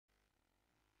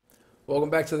Welcome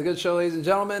back to the Good Show, ladies and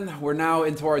gentlemen. We're now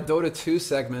into our Dota 2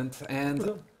 segment, and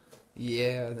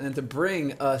to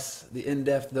bring us the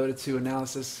in-depth Dota 2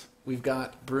 analysis, we've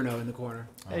got Bruno in the corner.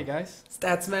 Hey guys,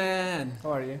 Statsman!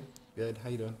 how are you? Good, how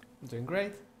you doing? I'm doing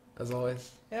great. As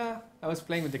always. Yeah, I was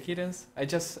playing with the kittens. I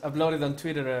just uploaded on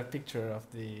Twitter a picture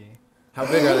of the... How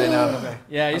big are they now? Okay.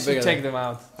 Yeah, you should check them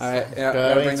out. Alright, yeah,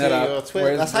 gotta bring that up.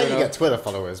 That's how you get Twitter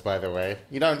followers, by the way.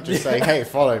 You don't just say, hey,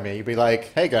 follow me. You'd be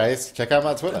like, hey guys, check out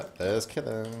my Twitter. There's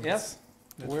kittens. Yes.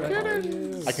 Where are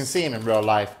you? I can see him in real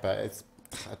life, but it's,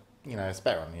 it's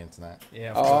better on the internet.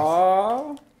 Yeah, of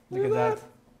course. Look at that.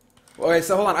 Okay,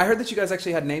 so hold on. I heard that you guys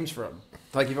actually had names for them.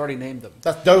 Like you've already named them.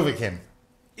 That's Dovahkiin.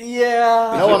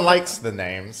 Yeah. No one likes the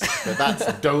names, but that's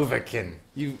Dovahkiin.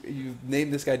 You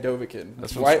named this guy Dovahkiin.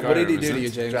 That's What from did he Skyrim, do to you,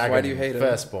 isn't James? Dragon, Why do you hate him?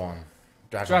 Firstborn.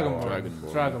 Dragonborn.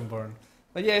 Dragonborn.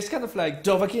 But yeah, it's kind of like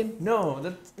Dovahkiin. No,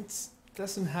 that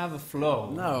doesn't have a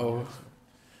flow. No.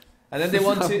 And then they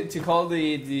want to call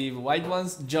the white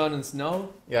ones Jon and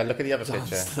Snow. Yeah, look at the other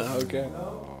picture. Okay.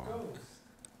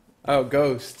 Oh,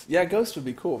 Ghost. Yeah, Ghost would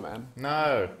be cool, man.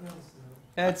 No.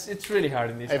 Yeah, it's really hard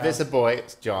in this If house. it's a boy,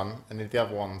 it's John, and if the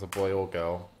other one's a boy or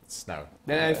girl, it's Snow.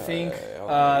 Then I think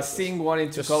yeah, Singh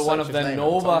wanted to Just call one search of his them name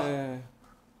Nova. Yeah.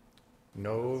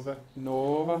 Nova.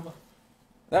 Nova.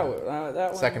 That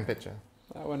one. Second picture.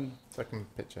 That one. Second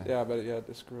picture. Yeah, but you had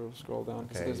to scroll down.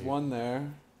 Because Okay, there's you- one there.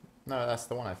 No, that's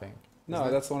the one, I think. No, Isn't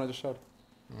it? that's the one I just showed.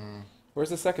 Mm. Where's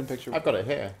the second picture? I've got it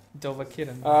here.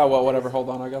 Dovahkiin. Ah, well, whatever. Hold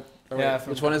on, I got. Yeah,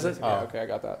 Which one is it? Oh. Yeah, okay, I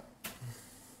got that.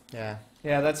 Yeah.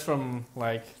 Yeah, that's from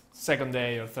like second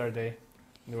day or third day.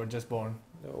 They were just born.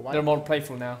 Little white- They're more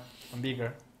playful now and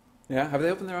bigger. Yeah, have they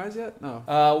opened their eyes yet? No.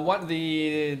 What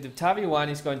the Tavi one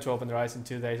is going to open their eyes in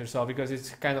 2 days or so because it's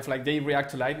kind of like they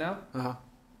react to light now. Uh huh.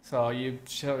 So you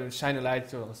shine a light,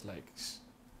 so it's like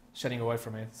shining away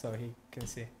from it, so he can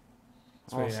see.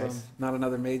 It's really Awesome. nice. Not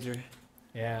another major.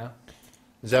 Yeah.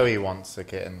 Zoe wants a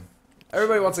kitten.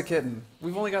 Everybody wants a kitten.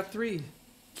 We've only got 3.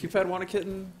 Cupid want a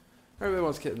kitten. Everybody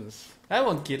wants kittens. I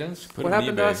want kittens. Put What it on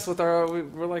happened to eBay. us with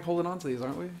we're like holding on to these,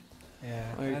 aren't we? Yeah.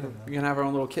 I Like, don't know. we're gonna have our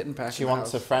own little kitten pack. She in the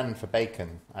wants a house. friend for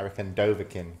bacon. I reckon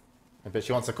Dovahkiin. But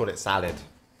she wants to call it salad.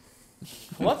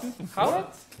 What? How?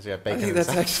 Because we have I bacon think and that's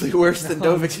salad. actually worse than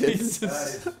No, Dovahkiin.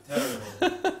 Jesus.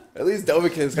 At least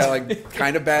Dovahkiin's got like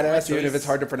kind of badass, even if choice. it's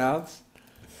hard to pronounce.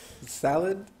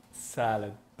 Salad.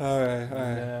 Salad. All right.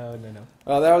 No.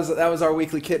 Well, that was our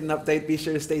weekly kitten update. Be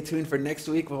sure to stay tuned for next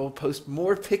week. We'll post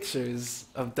more pictures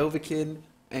of Dovahkiin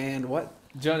and what?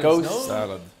 Jon and Ghost. Snow?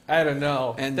 Salad. I don't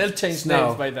know. And They'll change Snow.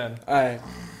 names by then. All right.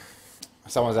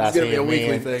 Someone's It's asking gonna be a if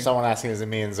weekly thing. someone asking is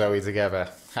me and Zoe together.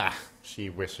 Ha! She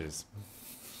wishes.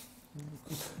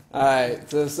 All right.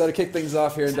 So to kick things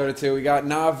off here in Dota 2, we got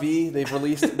Na'Vi. They've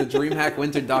released the DreamHack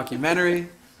Winter documentary.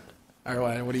 All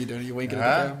right. What are you doing? Are you winking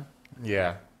at the camera?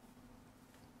 Yeah.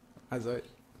 How's it?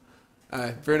 All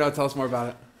right. Bruno, tell us more about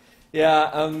it. Yeah,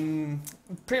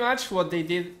 pretty much what they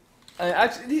did.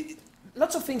 Actually,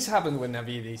 lots of things happened with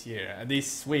Navi this year,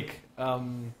 this week.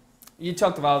 You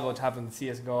talked about what happened with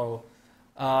CS:GO.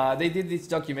 They did this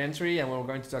documentary, and we're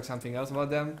going to talk something else about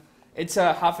them. It's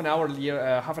a half an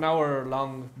hour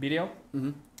long video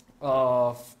Mm-hmm.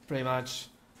 of pretty much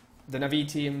the Navi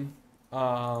team.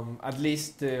 At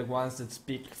least the ones that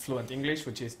speak fluent English,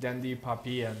 which is Dandy,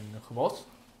 Papi, and Hubos.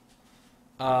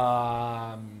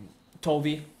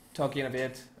 Toby talking a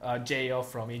bit, Jo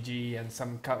from EG, and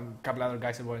some couple other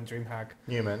guys that were in DreamHack.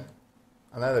 Newman.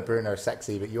 I know that Bruno's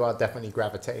sexy, but you are definitely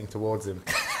gravitating towards him.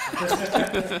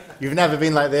 You've never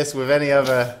been like this with any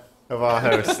other of our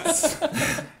hosts.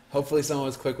 Hopefully, someone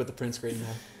was quick with the print screen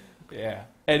now. Yeah.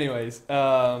 Anyways,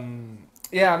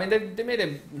 yeah, I mean they made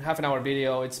a half an hour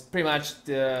video. It's pretty much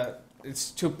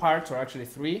it's 2 parts, or actually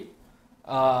 3.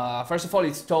 First of all,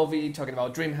 it's Toby talking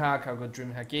about DreamHack, how good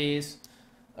DreamHack is.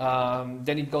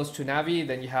 Then it goes to Navi.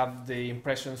 Then you have the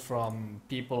impressions from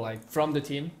people like from the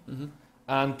team Mm-hmm.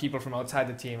 and people from outside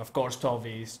the team. Of course,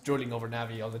 Toby is drooling over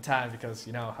Navi all the time because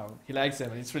you know how he likes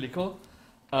them, and it's really cool.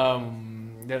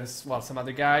 There's some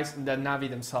other guys, and then Navi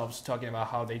themselves talking about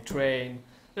how they train.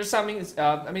 There's something.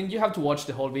 I mean, you have to watch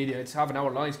the whole video. It's half an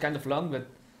hour long. It's kind of long, but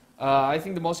I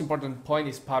think the most important point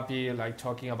is Papi like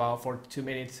talking about for 2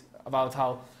 minutes about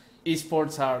how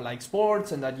esports are like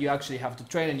sports, and that you actually have to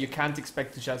train, and you can't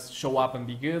expect to just show up and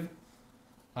be good,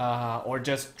 or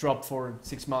just drop for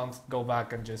 6 months, go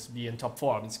back and just be in top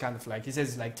form. It's kind of like he says,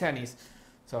 it's like tennis.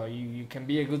 So you can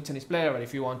be a good tennis player, but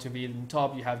if you want to be in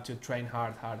top, you have to train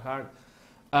hard.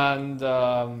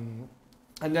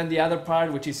 And then the other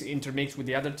part, which is intermixed with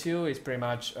the other 2, is pretty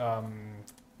much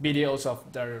videos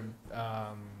of their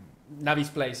Navi's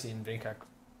place in DreamHack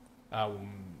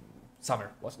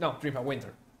summer. DreamHack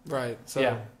winter. Right. So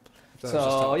Yeah. that's just So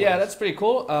top yeah, players. that's pretty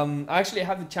cool. I actually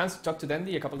had the chance to talk to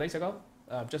Dandy a couple days ago.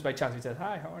 Just by chance, he said,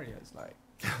 "Hi, how are you?" It's like,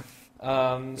 so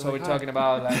Like, we're "Hi." talking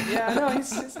about like, yeah, no,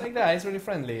 he's like that. He's really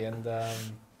friendly, and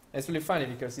it's really funny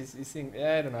because he's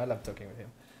yeah, I don't know, I love talking with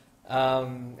him.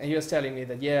 And he was telling me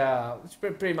that yeah, it's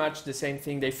pretty much the same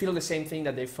thing. They feel the same thing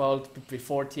that they felt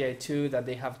before TA2, that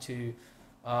they have to,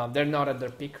 they're not at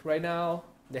their peak right now.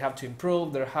 They have to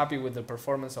improve. They're happy with the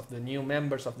performance of the new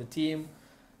members of the team,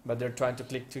 but they're trying to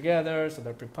click together. So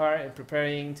they're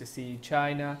preparing to see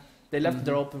China. They left the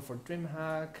door open for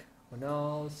DreamHack. Who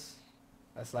knows?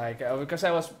 That's like because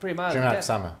I was pretty mad. DreamHack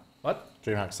Summer. What?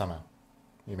 DreamHack Summer.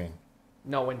 You mean?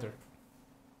 No, winter.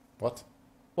 What?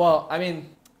 Well, I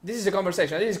mean, this is a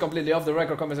conversation. This is completely off the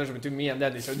record conversation between me and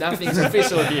Dandy, so nothing's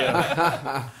official here.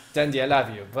 Dandy, I love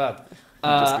you, but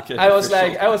I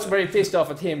was very pissed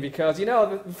off at him because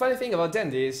the funny thing about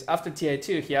Dandy is after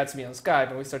TA2 he adds me on Skype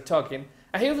and we start talking,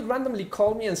 and he would randomly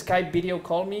call me and Skype video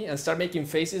call me and start making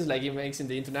faces like he makes in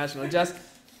the international just.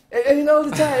 And all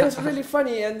the time, it was really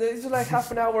funny, and it was like half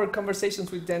an hour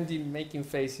conversations with Dandy making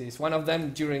faces. One of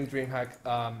them during DreamHack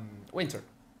Winter.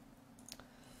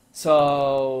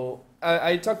 So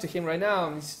I talked to him right now,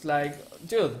 and he's like,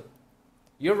 "Dude,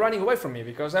 you're running away from me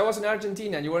because I was in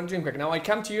Argentina and you were in DreamHack. Now I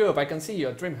come to Europe, I can see you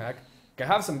at DreamHack, can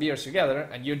have some beers together,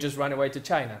 and you just run away to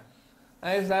China."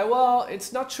 And I was like, "Well,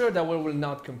 it's not sure that we will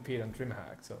not compete on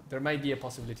DreamHack, so there might be a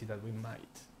possibility that we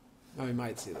might." Oh, we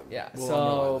might see them. Yeah, We'll so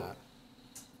underline that.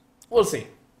 we'll see.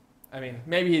 I mean,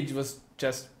 maybe it was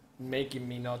just making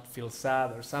me not feel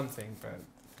sad or something, but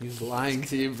He's lying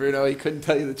to you, Bruno. He couldn't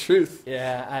tell you the truth.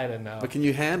 yeah, I don't know. But can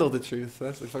you handle the truth?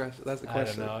 That's the question. I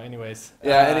don't know. Anyways.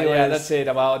 Yeah, Yeah, anyways. that's it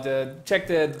about check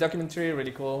the documentary.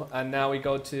 Really cool. And now we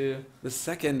go to The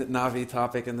second Navi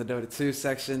topic in the Dota 2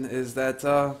 section is that,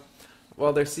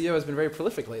 their CEO has been very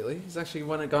prolific lately. He's actually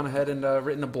gone ahead and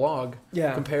written a blog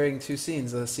comparing two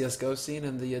scenes, the CSGO scene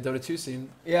and the Dota 2 scene,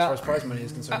 as far as prize money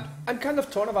is concerned. I'm kind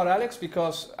of torn about Alex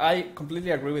because I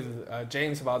completely agree with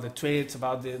James about the tweets,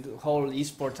 about the whole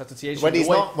esports association.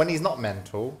 When he's not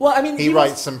mental, Well, I mean, he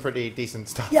writes some pretty decent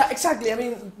stuff. Yeah, exactly. I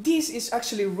mean, this is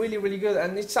actually really, really good.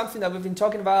 And it's something that we've been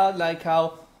talking about, like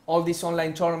how all these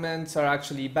online tournaments are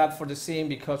actually bad for the scene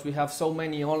because we have so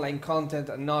many online content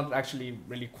and not actually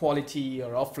really quality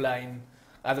or offline,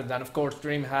 other than, of course,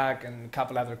 DreamHack and a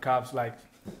couple other cups. Like,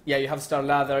 yeah, you have Star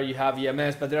Ladder, you have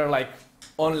EMS, but they're like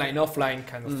online, offline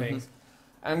kind of things.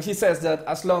 And he says that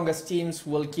as long as teams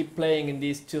will keep playing in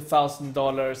these $2,000,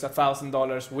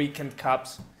 $1,000 weekend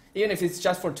cups, even if it's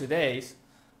just for 2 days,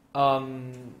 I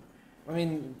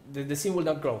mean, the scene will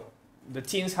not grow. The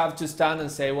teams have to stand and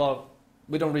say, well,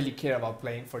 we don't really care about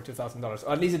playing for $2,000,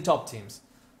 or at least the top teams.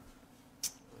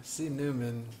 I see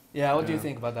Newman. Yeah, what do you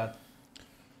think about that?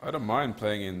 I don't mind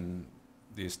playing in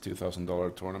these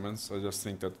 $2,000 tournaments. I just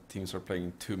think that teams are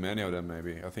playing too many of them,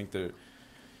 maybe. I think that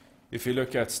if you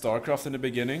look at StarCraft in the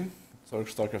beginning,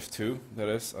 StarCraft 2, that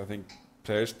is, I think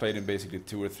players played in basically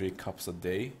 2 or 3 cups a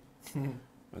day. And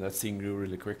that scene grew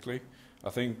really quickly. I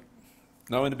think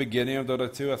now in the beginning of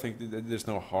Dota 2, I think there's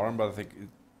no harm, but I think...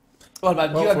 Well, but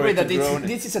you for agree it that to grow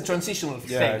this is a transitional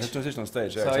stage. Yeah, it's a transitional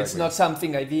stage. Yeah, So exactly. it's not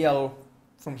something ideal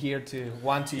from here to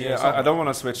 1 to years. Yeah, I don't want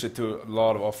to switch it to a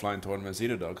lot of offline tournaments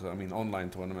either, though, because I mean, online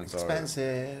tournaments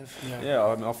Expensive. Yeah,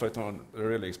 I mean, offline tournaments are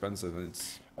really expensive, and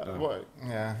it's.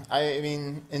 I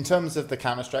mean, in terms of the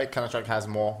Counter-Strike has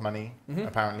more money,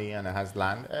 apparently, and it has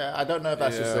land. I don't know if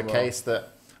that's just the case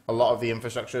that a lot of the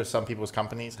infrastructure of some people's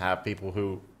companies have people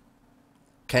who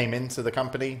came into the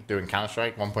company doing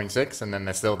Counter-Strike 1.6 and then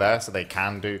they're still there, so they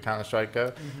can do Counter-Strike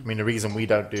Go. I mean, the reason we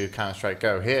don't do Counter-Strike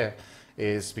Go here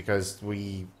is because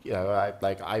we,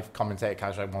 I've commentated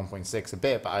Counter-Strike 1.6 a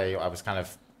bit, but I was kind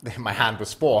of, my hand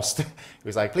was forced. It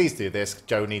was like, please do this.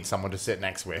 Joe needs someone to sit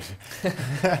next with.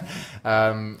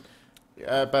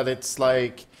 But it's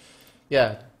like,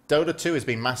 Dota 2 has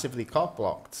been massively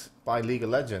cock-blocked by League of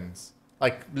Legends.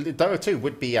 Like, Dota 2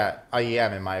 would be at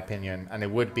IEM, in my opinion, and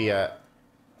it would be at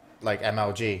like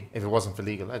MLG if it wasn't for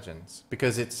League of Legends,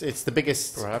 because it's the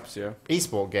biggest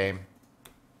esport game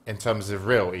in terms of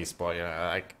real esport.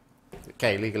 Like,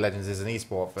 okay, League of Legends is an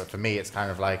esport, but for me it's kind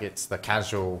of like it's the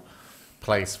casual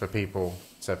place for people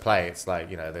to play. It's like,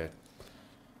 the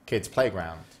kids'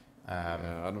 playground. I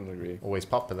don't agree. Always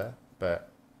popular,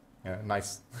 but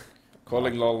nice.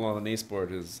 Calling LoL not an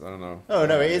esport is, I don't know. Oh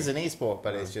no, it is an esport,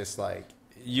 but it's just like,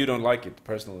 you don't like it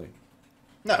personally.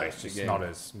 No, it's just not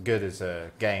as good as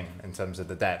a game in terms of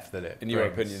the depth that it In your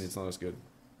brings. opinion, it's not as good.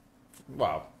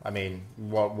 Well, I mean,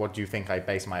 what do you think I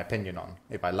base my opinion on?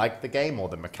 If I like the game or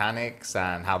the mechanics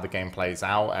and how the game plays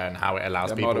out and how it allows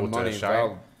The people amount of money to shine?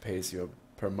 Valve pays you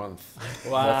per month.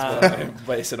 Wow. That's what I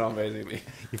base it on, basically.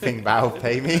 You think that'll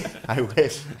pay me? I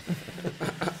wish.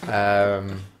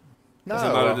 No, That's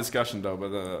another discussion, though.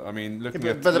 But I mean, the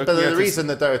reason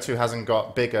that Dota 2 hasn't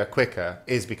got bigger quicker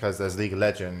is because there's League of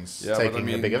Legends taking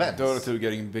the big events. Dota 2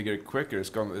 getting bigger quicker. It's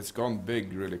gone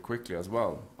big really quickly as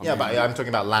well. I mean, but I'm talking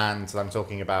about LANs. I'm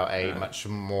talking about a much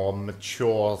more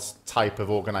mature type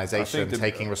of organization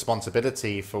taking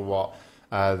responsibility for what.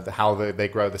 How they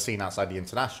grow the scene outside the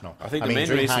international. I think the main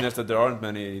reason is that there weren't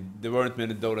many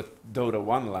Dota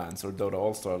 1 LANs or Dota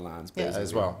All-Star LANs. Yeah,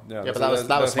 as well. Yeah, but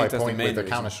that was my point with the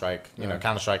Counter-Strike. You know,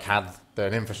 Counter-Strike had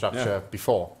an infrastructure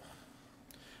before.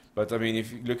 But I mean,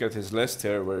 if you look at his list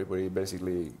here, where he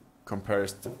basically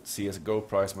compares the CS:GO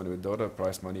prize money with Dota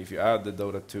prize money, if you add the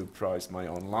Dota 2 prize money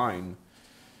online,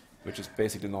 which is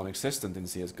basically non-existent in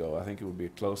CS:GO, I think it would be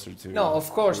closer to. No, of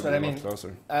course, but I mean,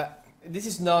 closer. This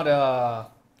is not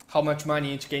how much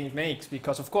money each game makes,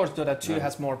 because of course Dota 2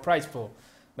 has more prize pool.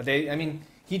 But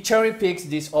he cherry picks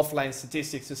these offline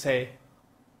statistics to say,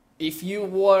 if you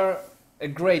were a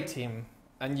great team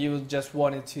and you just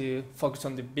wanted to focus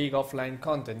on the big offline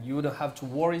content, you wouldn't have to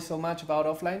worry so much about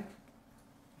offline.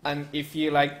 And if you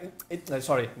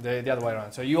the other way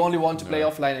around. So you only want to play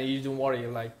offline and you don't worry,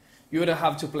 you wouldn't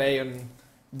have to play on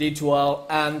D2L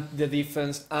and the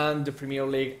defense and the Premier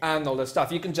League and all that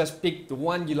stuff. You can just pick the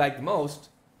one you like the most,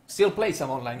 still play some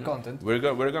online content. We're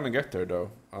going to get there,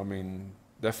 though. I mean,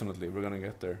 definitely, we're going to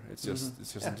get there. It's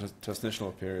just a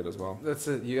transitional period as well. That's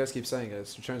it. You guys keep saying it.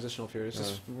 It's a transitional period. It's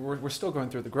just, we're still going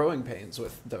through the growing pains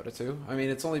with Dota 2. I mean,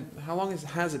 it's only, how long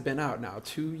has it been out now?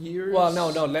 2 years? Well, no,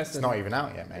 less than... It's not even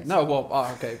out yet, mate. No,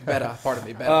 okay, beta. Pardon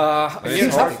me, beta.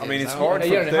 It's hard for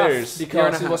players.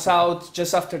 Because it was out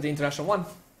just after the International 1.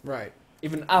 Right.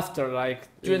 Even after,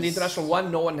 during the International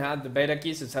 1, no one had the beta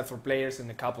keys except for players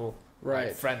and a couple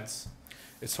friends.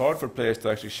 It's hard for players to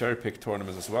actually cherry pick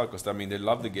tournaments as well, because they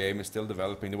love the game, it's still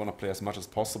developing, they want to play as much as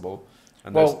possible,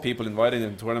 and there's people inviting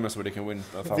them to tournaments where they can win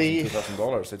 $1,000,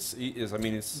 $2,000.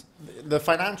 It's the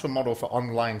financial model for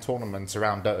online tournaments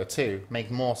around Dota 2 make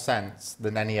more sense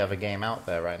than any other game out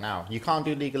there right now. You can't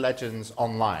do League of Legends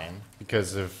online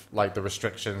because of the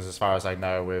restrictions, as far as I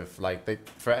know. With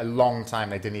for a long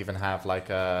time they didn't even have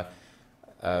a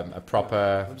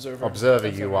proper observer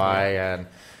UI and.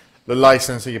 The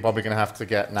license you're probably going to have to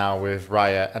get now with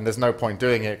Riot, and there's no point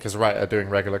doing it because Riot are doing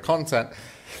regular content.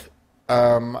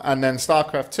 And then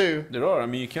StarCraft 2. There are.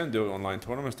 You can do online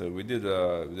tournaments though. We did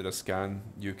a Scan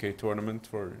UK tournament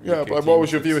for. Yeah, UK but what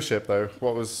was your viewership though?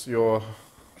 What was your?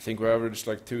 I think we averaged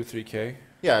 2-3K.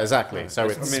 Yeah, exactly. So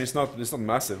it's not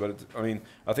massive, but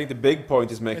I think the big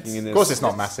point is making in this. Of course, it's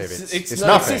not massive. It's not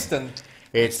nothing. Existent.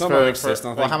 It's for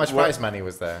well, how much prize money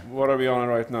was there? What are we on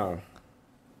right now?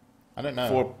 I don't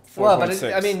know. 4. But it's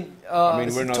a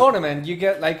tournament. You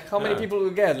get how many people will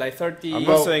get? 30. I'm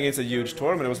not saying it's a huge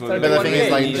tournament. It was a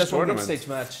niche tournament. Stage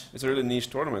match. It's a really niche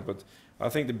tournament, but I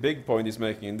think the big point he's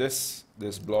making in this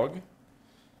blog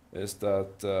is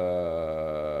that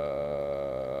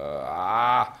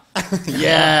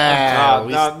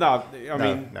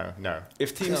no.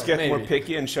 If teams get more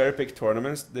picky and cherry pick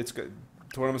tournaments,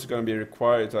 tournaments are going to be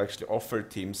required to actually offer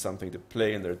teams something to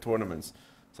play in their tournaments.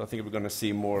 So I think we're going to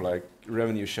see more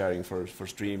revenue sharing for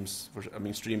streams,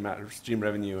 stream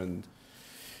revenue and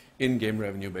in-game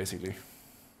revenue basically.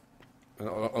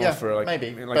 Offer maybe.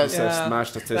 You said, smash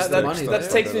statistics. That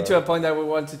takes me to a point that we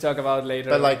want to talk about later.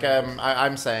 But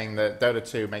I'm saying that Dota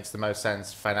 2 makes the most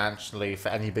sense financially for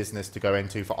any business to go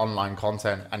into for online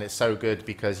content, and it's so good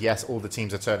because yes, all the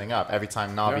teams are turning up. Every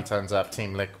time Na'Vi turns up,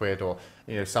 Team Liquid or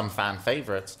some fan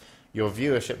favorites. Your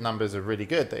viewership numbers are really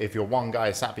good. That if you're one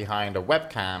guy sat behind a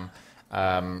webcam,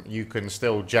 you can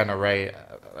still generate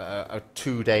a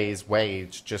 2 days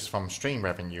wage just from stream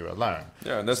revenue alone.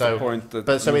 Yeah, and that's the point.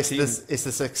 It's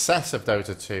the success of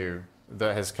Dota 2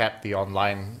 that has kept the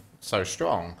online so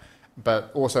strong, but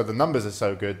also the numbers are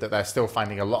so good that they're still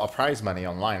finding a lot of prize money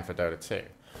online for Dota 2.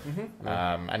 Mm-hmm.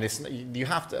 And you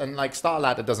have to, and Star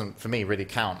Ladder doesn't for me really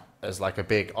count as a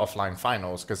big offline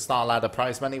finals, because Star Ladder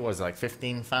prize money was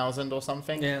 15,000 or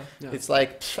something. Yeah. It's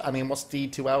what's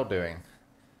D2L doing?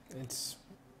 It's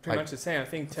pretty much the same. I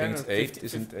think 10 or 8.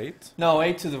 Isn't 8? No,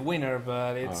 8 to the winner,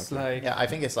 but it's yeah, I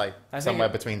think it's somewhere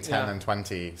between 10 and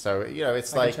 20. So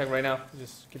it's I can check right now.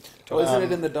 Just keep isn't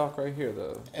it in the doc right here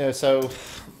though? So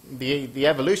the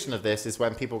evolution of this is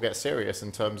when people get serious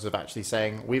in terms of actually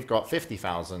saying we've got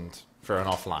 50,000 for an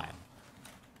offline.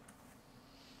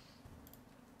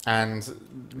 And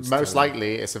most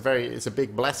likely, it's a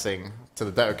big blessing to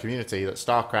the Dota community that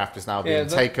StarCraft is now being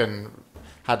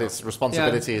had its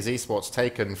responsibility as esports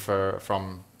taken for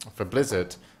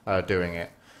Blizzard doing it.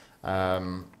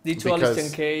 D2L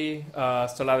is 10k,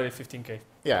 Stellaris is 15k.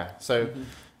 Yeah, so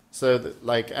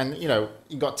and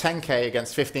you got 10k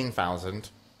against 15,000,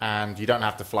 and you don't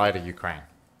have to fly to Ukraine.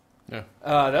 Yeah.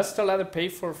 Does Stellaris pay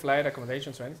for flight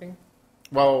accommodations or anything?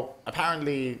 Well,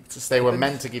 apparently they were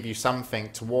meant to give you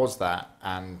something towards that,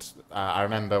 and I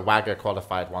remember Wagga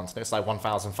qualified once, and it's like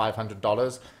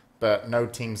 $1,500, but no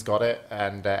teams got it,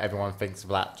 and everyone thinks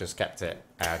Vlad just kept it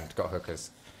and got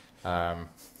hookers,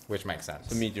 which makes sense.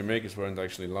 The meteor makers weren't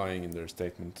actually lying in their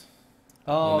statement.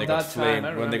 Oh, that time.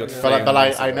 When they got But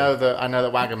I know that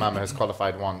Wagamama has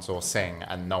qualified once, or Sing,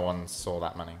 and no one saw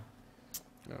that money.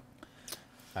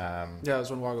 It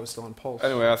was when Waga was still on pulse.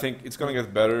 Anyway, I think it's going to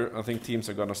get better. I think teams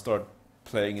are going to start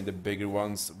playing in the bigger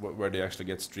ones where they actually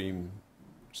get stream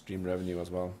revenue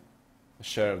as well. A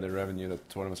share of the revenue that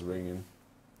tournaments are bringing in.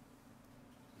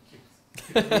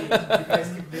 Now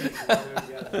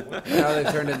they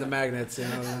turned into magnets,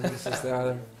 it's just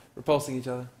they're repulsing each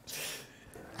other.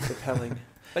 Repelling.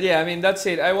 But yeah, I mean, that's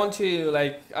it. I want to,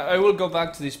 I will go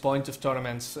back to this point of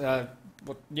tournaments,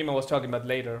 what Newman was talking about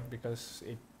later, because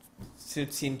it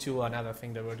sits into another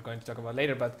thing that we're going to talk about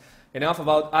later. But enough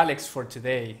about Alex for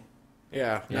today.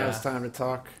 Now it's time to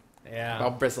talk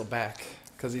about Bristleback,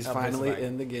 because he's finally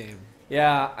in the game.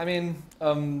 Yeah, I mean,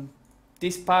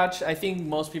 this patch, I think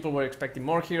most people were expecting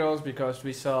more heroes because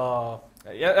we saw...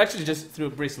 actually just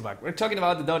through Bristleback. We're talking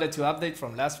about the Dota 2 update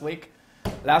from last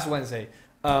Wednesday.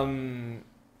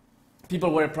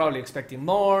 People were probably expecting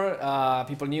more.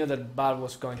 People knew that Valve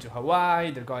was going to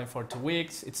Hawaii. They're going for 2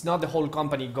 weeks. It's not the whole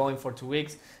company going for 2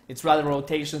 weeks. It's rather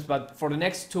rotations. But for the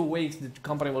next 2 weeks, the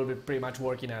company will be pretty much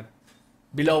working at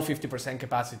below 50%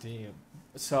 capacity.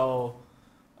 So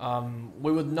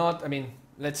we would not,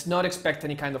 let's not expect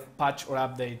any kind of patch or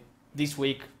update this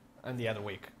week and the other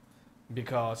week,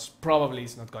 because probably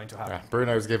it's not going to happen. Yeah,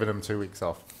 Bruno's given him 2 weeks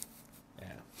off.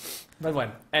 Yeah. But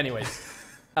when? Anyways.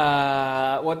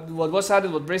 What was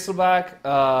added with Bristleback,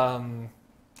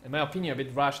 in my opinion, a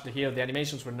bit rushed. The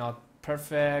animations were not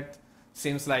perfect.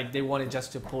 Seems like they wanted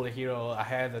just to pull a hero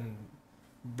ahead, and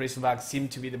Bristleback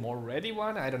seemed to be the more ready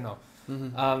one. I don't know.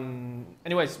 Mm-hmm.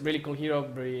 Anyways, really cool hero,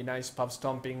 very nice pub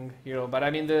stomping hero. But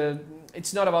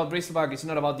it's not about Bristleback. It's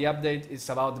not about the update. It's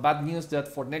about the bad news that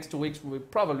for the next 2 weeks we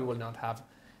probably will not have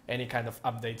any kind of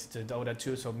updates to Dota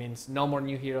 2. So it means no more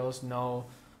new heroes, no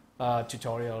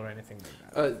tutorial or anything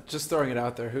like that. Just throwing it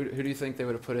out there, who do you think they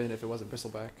would have put in if it wasn't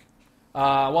Bristleback? The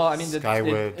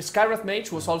Skywrath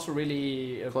Mage was also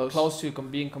really close to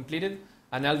being completed.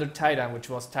 And Elder Titan, which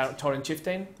was Torrent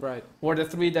Chieftain, right, were the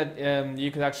 3 that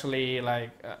you could actually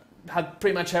had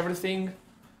pretty much everything,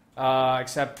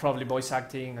 except probably voice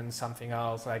acting and something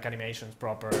else like animations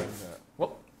proper. And,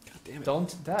 God damn it!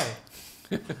 Don't die!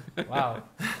 Wow,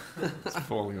 it's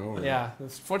falling over. Yeah,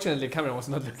 fortunately the camera was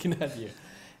not looking at you.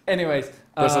 Anyways,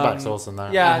 Bristleback's awesome now.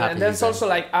 Yeah, and there's also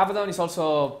Abaddon is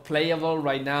also playable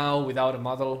right now without a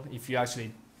model if you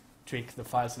actually tweak the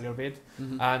files a little bit,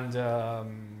 and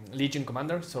Legion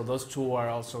Commander. So those 2 are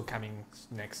also coming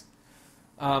next.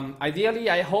 Ideally,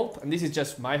 I hope, and this is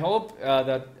just my hope,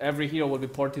 that every hero will be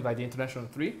ported by the International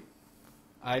 3.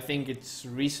 I think it's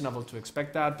reasonable to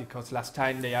expect that, because last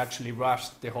time they actually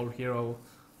rushed the whole hero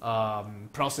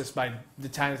process by the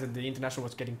time that the International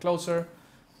was getting closer.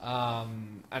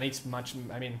 And it's much,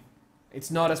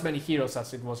 it's not as many heroes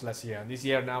as it was last year. And this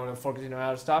year now we're focusing on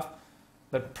other stuff.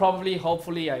 But probably,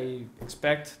 hopefully, I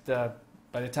expect that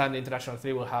by the time the International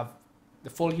 3 will have the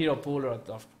full hero pool, or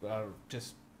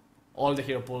just all the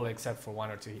hero pool except for 1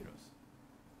 or 2 heroes.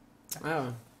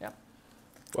 Oh. Yeah.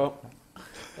 Well,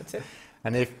 that's it.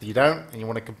 And if you don't, and you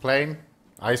want to complain,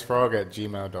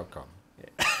 icefrog@gmail.com.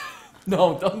 Yeah.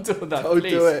 No, don't do that, don't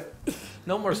please. Do it.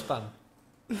 No more spam.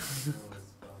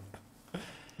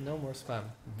 No more spam.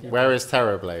 Where is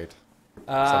Terrorblade?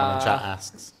 Someone in chat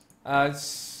asks.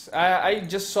 I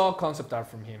just saw concept art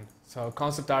from him. So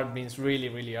concept art means really,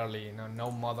 really early.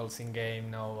 No models in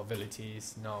game, no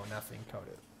abilities, nothing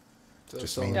coded.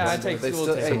 Just means it takes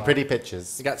some pretty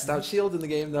pictures. You got Stout Shield in the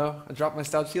game though. I dropped my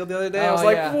Stout Shield the other day. I was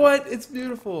like, what? It's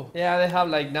beautiful. Yeah, they have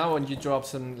now when you drop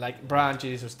some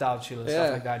branches or Stout Shield and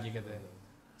stuff like that, you get the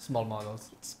small models.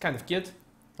 It's kind of cute.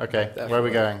 Okay, where are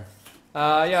we going?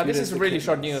 This is really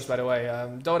short news, by the way.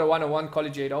 Dota 101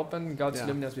 Collegiate Open, Gods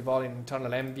Luminous Revolve in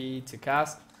Eternal Envy to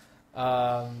cast.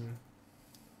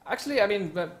 Actually,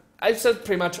 I've said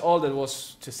pretty much all that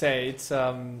was to say. It's,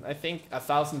 I think,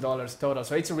 $1,000 total,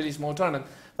 so it's a really small tournament.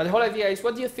 But the whole idea is,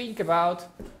 what do you think about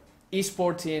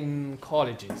esports in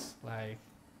colleges?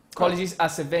 Colleges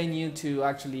as a venue to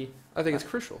actually... I think it's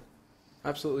crucial.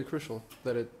 Absolutely crucial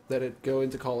that it go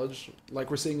into college,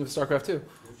 like we're seeing with StarCraft 2,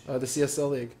 the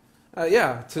CSL League.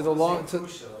 To the long.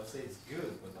 Crucial. I'd say it's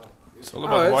good, but not. It's all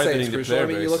about widening the player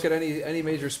base. You look at any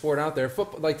major sport out there.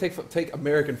 Football, like take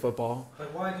American football.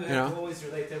 But why do you have to always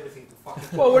relate everything to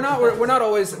fucking? Well, we're not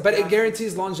always, but it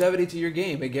guarantees longevity to your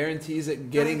game. It guarantees it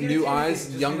getting new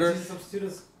eyes, younger. Some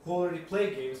students who already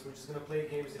play games, we're just going to play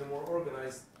games in a more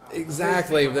organized.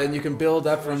 Exactly. Then you can build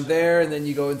up from there, and then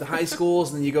you go into high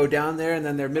schools, and then you go down there, and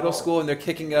then they're middle school, and they're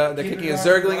kicking a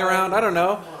Zergling around. I don't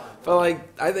know, but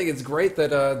I think it's great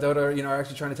that Dota, are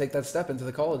actually trying to take that step into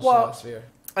the college sphere.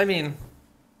 I mean,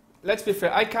 let's be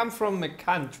fair. I come from a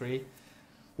country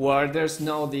where there's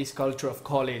no this culture of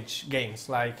college games.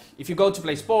 Like, if you go to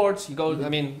play sports, you go. I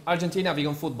mean, Argentina big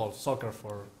on football, soccer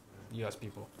for U.S.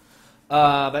 people.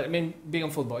 But I mean, big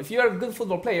on football. If you're a good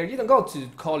football player, you don't go to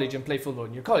college and play football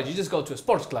in your college. You just go to a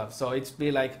sports club. So it's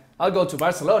be like, I'll go to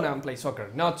Barcelona and play soccer,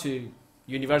 not to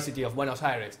University of Buenos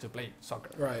Aires to play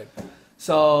soccer. Right.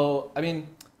 So, I mean,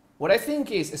 what I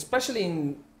think is, especially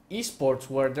in esports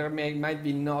where there might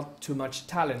be not too much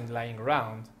talent lying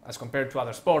around as compared to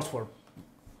other sports where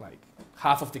like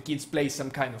half of the kids play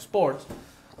some kind of sport,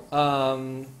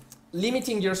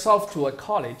 limiting yourself to a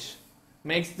college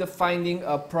makes the finding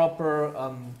a proper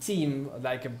team,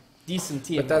 like a decent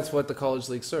team. But that's what the college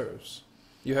league serves.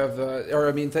 You have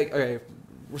we're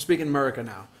speaking America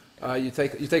now. You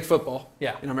take football,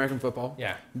 American football.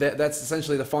 Yeah, that's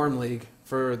essentially the farm league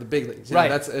for the big leagues. Right.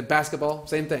 That's basketball,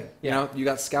 same thing. Yeah. You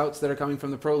got scouts that are coming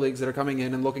from the pro leagues that are coming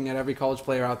in and looking at every college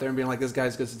player out there and being like, this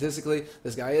guy's good statistically,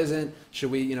 this guy isn't.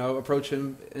 Should we, approach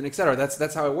him, and et cetera.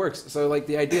 That's how it works. So like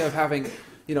the idea of having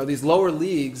these lower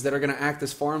leagues that are going to act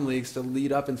as farm leagues to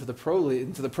lead up into the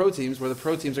into the pro teams, where the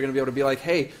pro teams are going to be able to be like,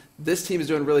 hey, this team is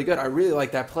doing really good. I really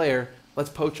like that player. Let's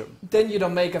poach them. Then you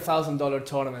don't make $1,000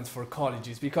 tournaments for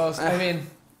colleges because I mean,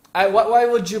 why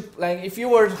would you if you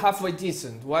were halfway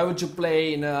decent? Why would you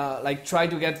play in try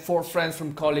to get 4 friends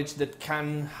from college that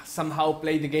can somehow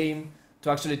play the game to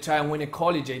actually try and win a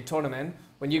collegiate tournament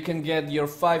when you can get your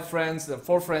 4 friends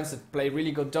that play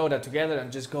really good Dota together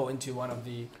and just go into one of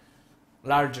the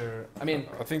larger. I mean,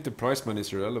 I think the prize money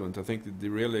is irrelevant. I think the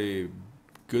really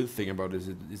good thing about it is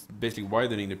it's basically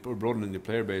broadening the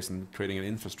player base and creating an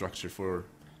infrastructure for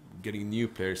getting new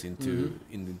players into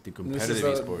competitive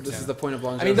esports. This is the point of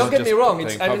longevity. I mean, don't get me wrong.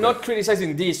 I'm not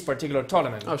criticizing this particular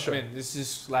tournament. Oh, sure. I mean, this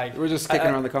is like we're just kicking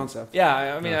around the concept.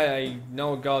 Yeah, I mean, I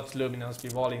know Gods, Luminous,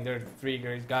 Bivoling. They're 3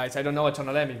 great guys. I don't know a ton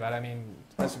of them, but I mean,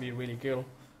 it has to be really cool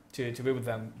to be with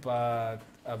them. But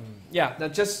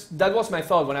that was my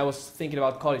thought when I was thinking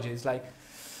about colleges. Like,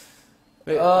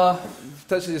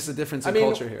 that's just a difference in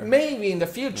culture here. Maybe in the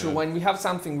future when we have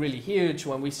something really huge,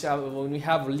 when we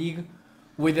have a league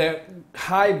with a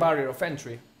high barrier of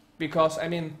entry, because I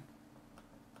mean,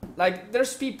 like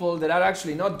there's people that are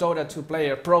actually not Dota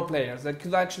 2 pro players that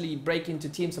could actually break into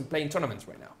teams and play in tournaments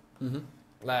right now. Mm-hmm.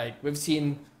 Like we've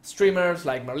seen streamers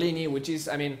like Marlini, which is,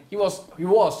 I mean, he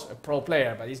was a pro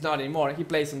player, but he's not anymore. He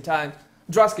plays sometimes.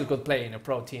 Draskil could play in a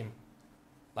pro team,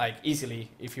 like easily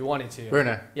if he wanted to.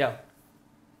 Bruno. Yeah.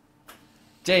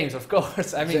 James, of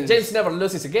course. I mean, James never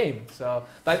loses a game. So,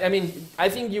 but I mean, I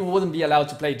think you wouldn't be allowed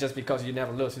to play just because you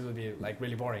never lose. It would be like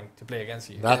really boring to play against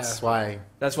you. That's why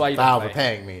you Valve are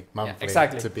paying me monthly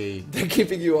to be. They're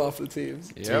keeping you off the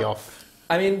teams. Off.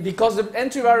 I mean, because the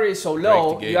entry barrier is so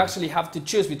low, you actually have to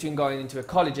choose between going into a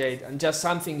collegiate and just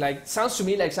something like, sounds to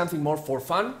me like something more for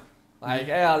fun. Like,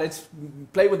 let's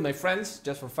play with my friends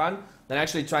just for fun, than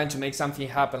actually trying to make something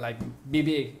happen, like be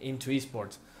big into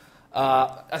esports.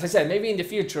 As I said, maybe in the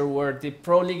future where the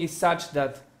pro league is such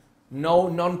that no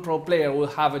non-pro player will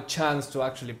have a chance to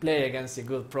actually play against the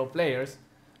good pro players,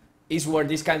 is where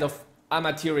this kind of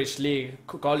amateurish league,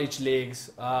 college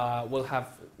leagues will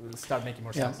start making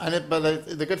more sense. But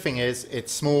the good thing is,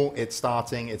 it's small, it's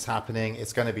starting, it's happening,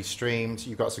 it's going to be streamed.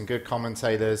 You've got some good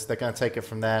commentators. They're going to take it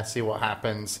from there, see what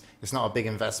happens. It's not a big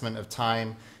investment of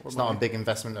time. It's not a big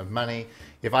investment of money.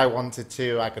 If I wanted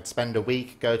to, I could spend a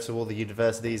week, go to all the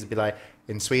universities and be like,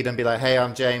 in Sweden, be like, hey,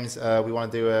 I'm James. We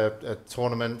want to do a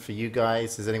tournament for you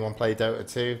guys. Does anyone play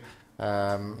Dota 2?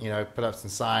 Put up some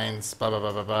signs, blah, blah,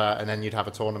 blah, blah, blah, and then you'd have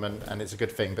a tournament, and it's a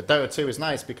good thing. But Dota 2 is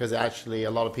nice because a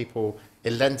lot of people,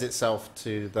 it lends itself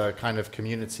to the kind of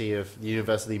community of the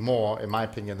university more, in my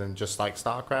opinion, than just like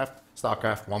StarCraft.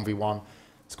 StarCraft 1v1,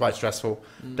 it's quite stressful.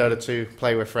 Dota 2,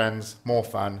 play with friends, more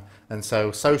fun. And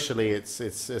so socially, it's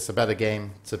a better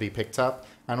game to be picked up.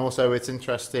 And also it's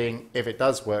interesting if it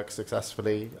does work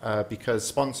successfully because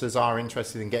sponsors are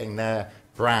interested in getting their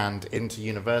brand into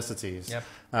universities.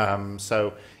 Yep.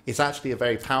 So it's actually a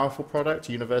very powerful product,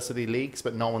 university leagues,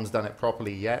 but no one's done it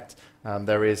properly yet.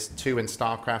 There is 2 in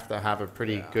StarCraft that have a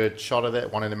pretty good shot at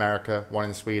it, 1 in America, 1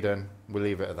 in Sweden. We'll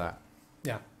leave it at that.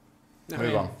 Yeah.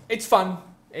 Move on. It's fun.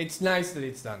 It's nice that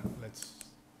it's done. Let's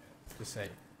just say.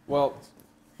 Well,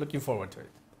 looking forward to it.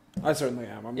 I certainly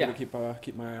am. I'm going to keep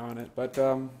my eye on it. But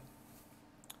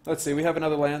let's see. We have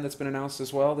another land that's been announced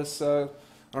as well. This I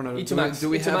don't know. Do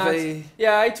we have a?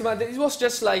 Yeah, it was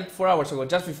just like 4 hours ago,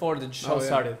 just before the show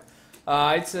started.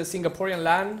 It's a Singaporean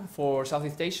land for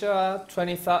Southeast Asia,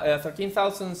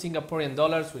 13,000 Singaporean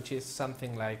dollars, which is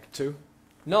something like... $2?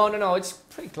 No, it's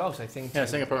pretty close, I think. Yeah,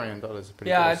 Singaporean dollars are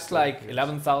pretty close. Yeah, it's like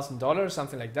 $11,000,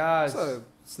 something like that. So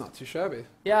it's not too shabby.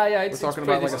 Yeah, We're talking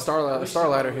about like a star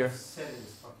ladder here.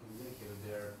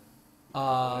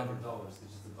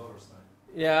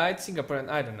 Yeah, it's Singaporean,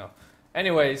 I don't know.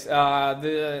 Anyways,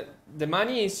 the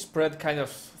money is spread kind of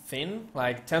thin,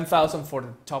 like 10,000 for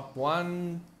the top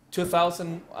one,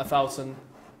 2,000, 1,000,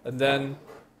 and then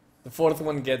the fourth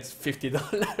one gets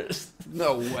 $50.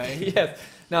 No way. Yes.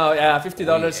 No,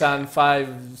 $50 and 5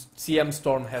 CM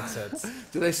Storm headsets.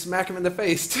 Do they smack him in the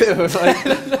face too?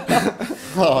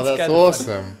 Oh, that's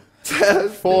awesome.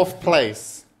 4th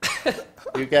place.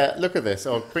 You get, look at this.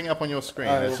 Oh, bring it up on your screen.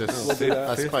 It's just,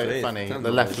 that's quite funny.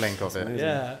 The left link of it.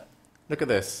 Yeah. Look at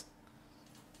this.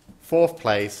 4th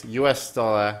place, US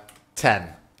dollar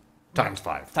 10. Times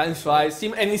 5. Times 5.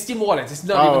 And in Steam wallets. It's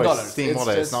not even dollars. Steam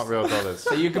wallet. It's not real dollars.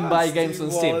 So you can buy games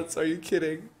on Steam. Wallets, are you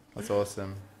kidding? That's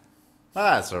awesome.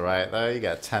 Well, that's all right, though. You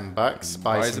get $10.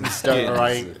 Buy some stoner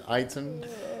item.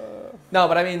 No,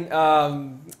 but I mean,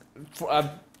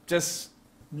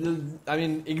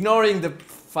 ignoring the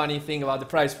funny thing about the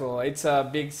prize pool, it's a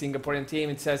big Singaporean team.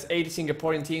 It says 80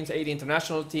 Singaporean teams, 80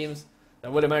 international teams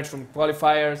that will emerge from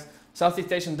qualifiers.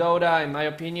 Southeast Asian Dota, in my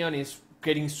opinion, is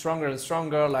getting stronger and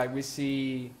stronger. Like we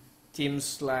see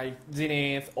teams like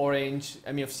Zenith, Orange,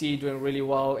 MFC doing really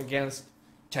well against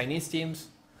Chinese teams.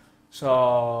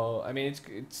 So I mean,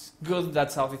 it's good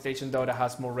that Southeast Asian Dota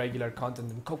has more regular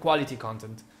content and quality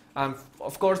content. And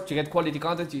of course, to get quality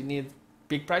content, you need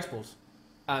big prize pools,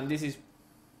 and this is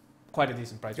quite a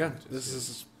decent prize pool. Yeah, this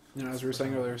is, as we were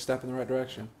saying earlier, a step in the right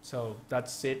direction. So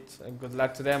that's it, and good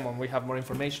luck to them. When we have more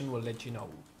information, we'll let you know.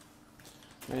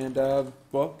 And,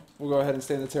 we'll go ahead and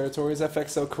stay in the territories.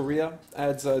 FXO Korea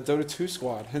adds a Dota 2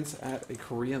 squad, hence at a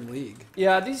Korean league.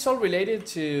 Yeah, this is all related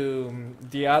to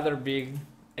the other big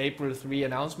April 3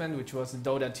 announcement, which was the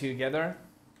Dota 2 Together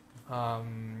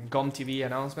GOM TV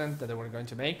announcement that they were going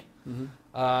to make.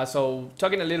 Mm-hmm. So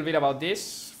talking a little bit about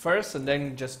this first, and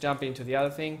then just jump into the other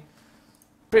thing.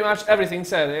 Pretty much everything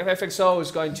said. FXO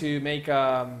is going to make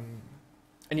a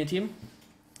new team.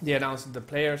 They announced the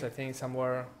players, I think,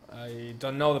 somewhere. I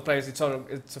don't know the players. It's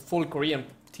a full Korean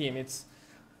team. It's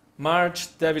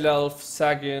March, Devil Elf,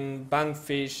 Sagun,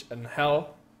 Bangfish, and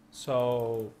Hell.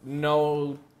 So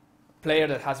no player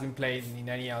that has been played in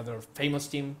any other famous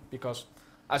team, because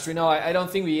as we know, I don't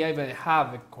think we even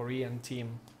have a Korean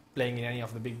team playing in any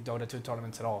of the big Dota 2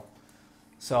 tournaments at all.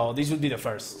 So this would be the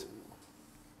first.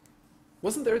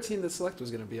 Wasn't there a team that Select was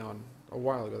going to be on a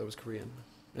while ago that was Korean,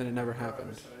 and it never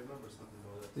happened?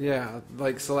 Yeah,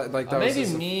 like Select, like that was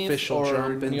his official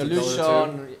jump into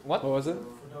Dota 2. What was it?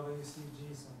 For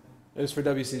WCG something. It was for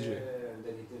WCG. Yeah, and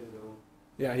then he didn't go.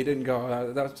 Yeah, he didn't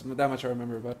go. That much I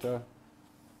remember, but I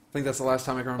think that's the last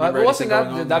time I can remember. But wasn't that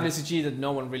the WCG that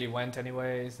no one really went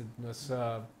anyways? It was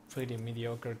a pretty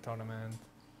mediocre tournament.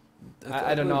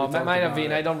 I don't know. It might have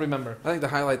been. I don't remember. I think the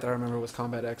highlight that I remember was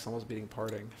Combat X almost beating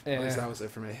Parting. Yeah. At least that was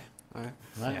it for me. All right.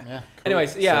 Yeah. Cool.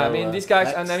 Anyways, yeah. So, I mean, these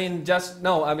guys, and I mean,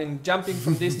 jumping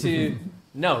from this to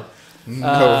no,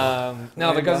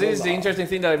 because this is the interesting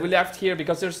thing that we left here,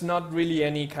 because there's not really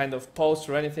any kind of post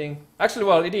or anything. Actually,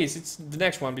 well, it is. It's the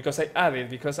next one, because I added,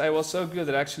 because I was so good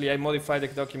that actually I modified the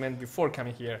document before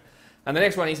coming here. And the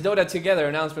next one is Dota Together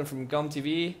announcement from GOM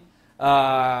TV.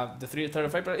 The 3rd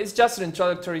of April. It's just an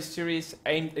introductory series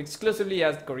aimed exclusively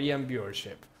at Korean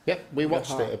viewership. Yep, we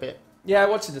watched it a bit. Yeah, I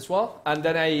watched it as well. And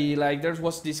then there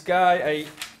was this guy,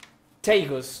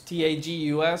 Tagus,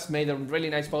 Tagus, made a really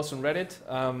nice post on Reddit,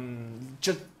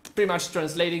 just pretty much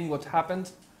translating what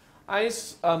happened. And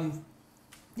it's an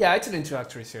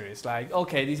introductory series. Like,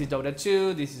 okay, this is Dota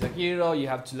 2, this is a hero, you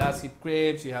have to last hit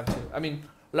creeps, you have to,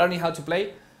 learning how to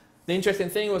play. The interesting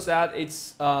thing was that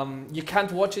it's you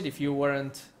can't watch it if you're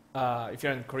in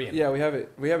Korean. Yeah, we have it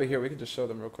here. We can just show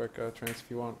them real quick, Trans, if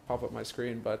you want. Pop up my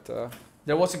screen, but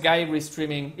there was a guy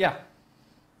restreaming. Yeah,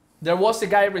 there was a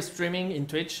guy restreaming in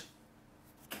Twitch.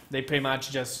 They pretty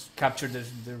much just captured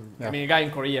a guy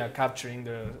in Korea capturing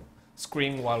the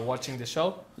screen while watching the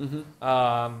show.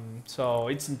 Mm-hmm. So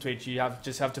it's in Twitch. You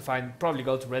just have to probably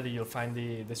go to Reddit. You'll find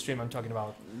the stream I'm talking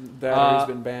about. Battery's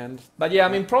been banned. But yeah,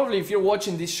 probably if you're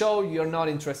watching this show, you're not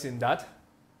interested in that.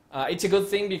 It's a good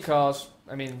thing because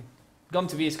GOM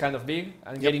TV is kind of big,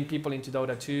 and getting people into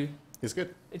Dota 2 it's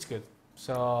good. It's good.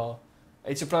 So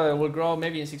it's a product that will grow.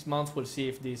 Maybe in 6 months we'll see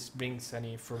if this brings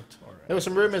any fruit. Or there were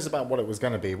some rumors about what it was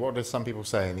going to be. What did some people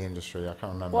say in the industry? I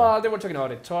can't remember. Well, they were talking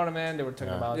about a tournament. They were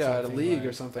talking about a league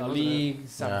or something. A league,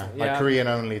 something. Like Korean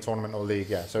only tournament or league.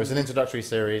 Yeah. So it's an introductory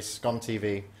series, GOM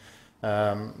TV,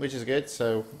 which is good.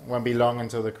 So won't be long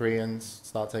until the Koreans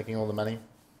start taking all the money.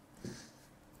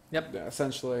 Yep. Yeah,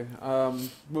 essentially.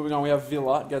 Moving on, we have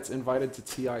Vilat gets invited to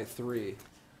TI3.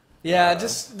 Yeah,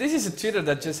 this is a Twitter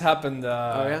that just happened.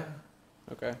 Oh yeah.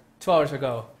 Okay. 2 hours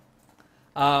ago.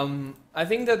 I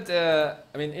think that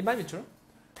it might be true.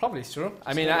 Probably it's true.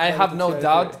 I mean, I have no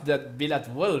doubt that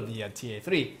Vilat will be at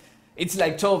TA3. It's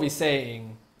like Toby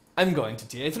saying, "I'm going to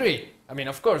TA3." I mean,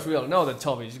 of course, we all know that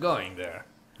Toby is going there.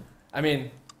 I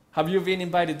mean, have you been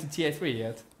invited to TA3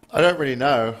 yet? I don't really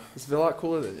know. Is Vilat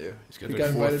cooler than you? He's got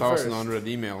like 4,100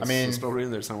 emails. I mean, it's probably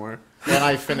in there somewhere. When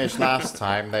I finished last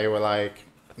time, they were like,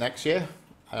 next year?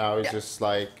 And I was just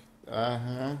like,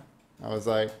 I was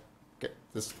like,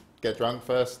 get drunk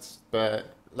first. But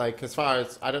like, as far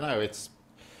as, I don't know,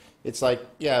 it's like,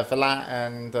 yeah, Vilat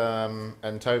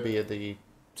and Toby are the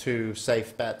two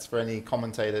safe bets for any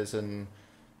commentators, and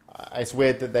it's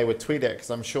weird that they would tweet it,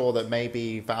 because I'm sure that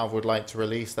maybe Valve would like to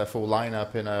release their full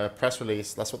lineup in a press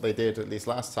release. That's what they did at least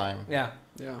last time. Yeah.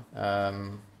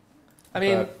 I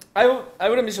mean, I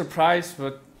wouldn't be surprised,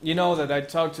 but you know that I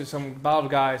talked to some Valve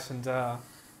guys, and I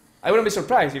wouldn't be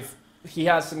surprised if he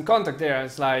has some contact there. And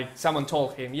it's like someone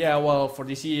told him, yeah, well, for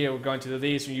this year we're going to do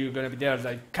this, and you're going to be there,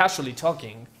 like casually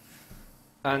talking.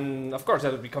 And of course,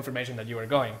 that would be confirmation that you were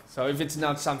going. So if it's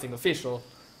not something official,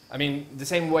 I mean, the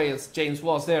same way as James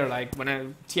was there, like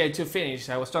when TI2 finished,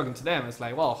 I was talking to them. It's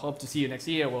like, well, hope to see you next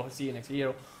year. We'll see you next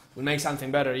year. We'll make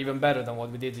something better, even better than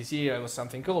what we did this year. It was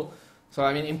something cool. So,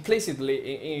 I mean,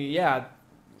 implicitly, yeah,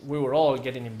 we were all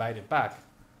getting invited back.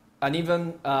 And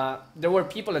even there were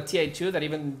people at TI2 that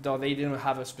even though they didn't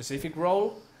have a specific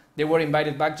role, they were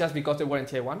invited back just because they were in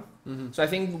TI1. Mm-hmm. So I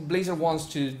think Blizzard wants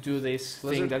to do this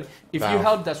thing that if Valve. You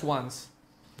helped us once.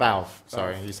 Valve.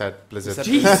 Sorry, you said Blizzard.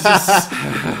 Jesus!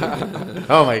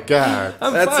 Oh my God.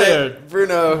 That's fired. It,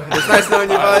 Bruno. It's nice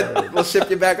knowing you, bud. We'll ship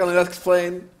you back on the next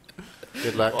plane.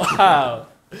 Good luck. Wow.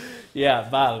 Yeah,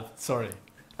 Valve. Sorry.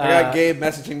 I got Gabe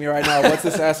messaging me right now. What's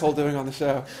this asshole doing on the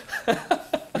show?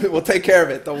 We'll take care of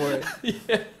it. Don't worry.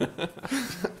 Yeah.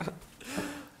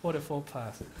 What a faux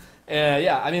pas.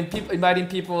 Yeah, I mean, inviting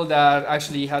people that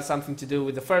actually had something to do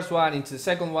with the first one into the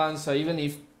second one. So even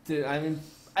if,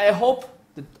 I hope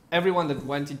that everyone that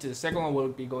went into the second one will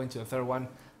be going to the third one,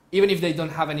 even if they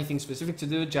don't have anything specific to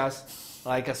do, just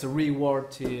like as a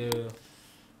reward to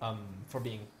for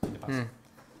being in the past. Okay.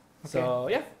 So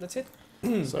yeah, that's it.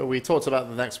 So we talked about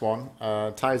the next one.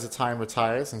 Tides of Time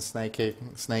retires and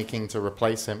snaking to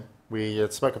replace him. We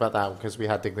spoke about that because we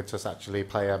had Dignitas actually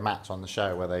play a match on the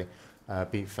show where they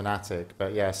beat Fnatic.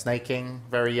 But yeah, Snaking,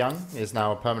 very young, is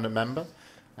now a permanent member,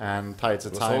 and Tides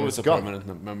of Time was always a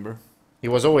permanent member. He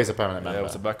was always a permanent member. Yeah, he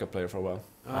was a backup player for a while.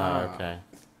 Okay.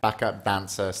 Backup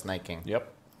dancer Snaking.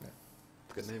 Yep.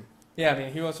 Good name. Yeah, I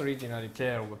mean, he was originally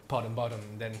player with Pot and Bottom,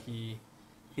 and then he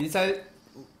decided.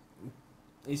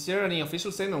 Is there any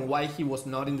official statement on why he was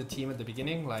not in the team at the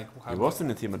beginning? Like he was in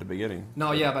the team at the beginning.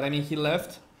 No, yeah, but I mean, he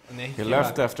left. And then he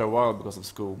left back after a while because of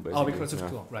school, basically. Oh, because of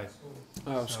school, right.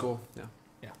 Oh, school, yeah.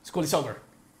 Yeah, school is over.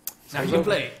 Now you can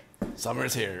play.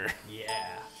 Summer's here.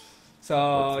 Yeah.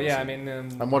 So, yeah, I mean...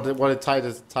 and what did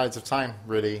Tides of Time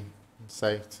really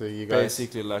say to you guys?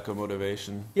 Basically lack of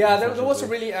motivation. Yeah, there was a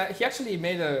really... he actually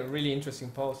made a really interesting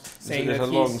post saying that there's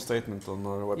a long statement on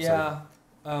our website.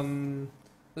 Yeah.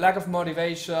 Lack of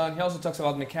motivation. He also talks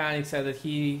about mechanics, said that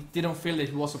he didn't feel that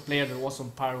he was a player that was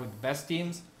on par with the best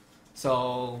teams.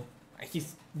 So he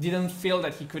didn't feel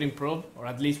that he could improve, or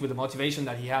at least with the motivation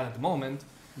that he had at the moment.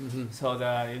 Mm-hmm. So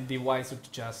that it'd be wiser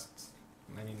to just,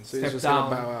 so step just down.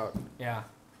 Bow out. Yeah,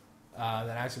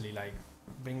 than actually like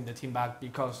bring the team back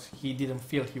because he didn't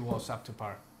feel he was up to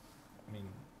par. I mean,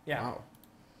 yeah. Wow.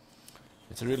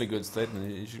 It's a really good statement.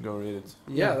 You should go read it.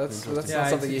 Yeah, that's not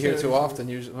something you hear too often.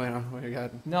 Usually, when you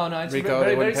got no, it's Rico,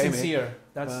 very sincere.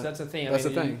 That's the thing. That's the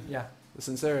thing. Yeah. The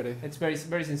sincerity. It's very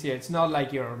sincere. It's not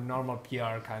like your normal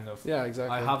PR kind of. Yeah,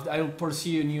 exactly. I will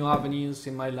pursue new avenues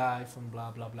in my life and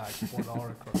blah blah blah.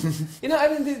 You know, I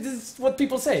mean, this is what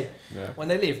people say when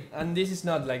they leave, and this is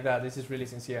not like that. This is really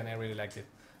sincere, and I really liked it.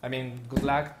 I mean, good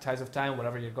luck, Tides of Time,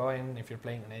 wherever you're going. If you're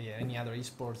playing any other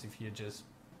esports, if you just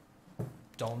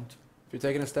don't. If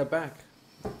you're taking a step back.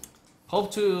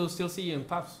 Hope to still see you in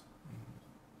pubs.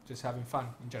 Just having fun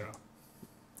in general.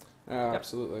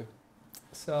 Absolutely.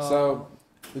 So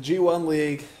the G1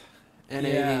 League and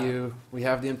AEU. We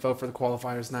have the info for the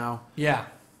qualifiers now. Yeah,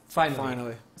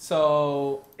 finally.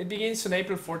 So it begins on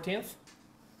April 14th,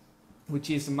 which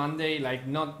is Monday, like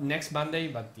not next Monday,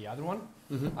 but the other one.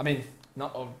 Mm-hmm. I mean,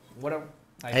 not whatever.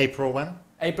 Like April when?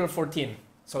 April 14th.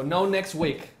 So no next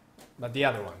week, but the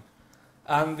other one.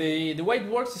 And the way it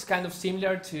works is kind of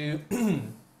similar to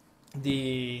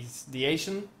the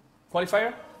Asian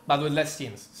qualifier, but with less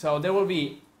teams. So there will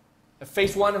be a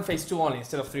phase 1 and phase 2 only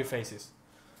instead of 3 phases.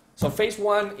 So phase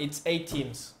 1, it's 8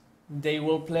 teams. They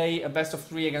will play a best of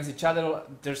 3 against each other.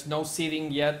 There's no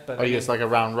seeding yet. But it's like a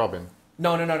round robin?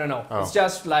 No. Oh. It's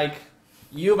just like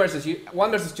you versus you,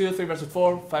 1 versus 2, 3 versus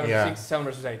 4, 5 versus 6, 7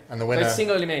 versus 8. And the winner... So it's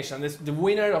single elimination. The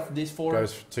winner of these 4...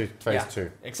 goes to phase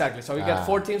 2. Exactly. So we get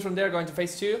 4 teams from there going to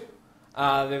phase 2.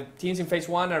 The teams in phase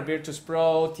 1 are Virtus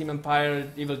Pro, Team Empire,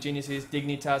 Evil Geniuses,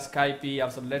 Dignitas, Kaipi,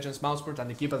 Absolute Legends, Mouseport, and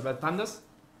the Cupid Red Pandas.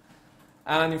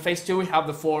 And in phase 2 we have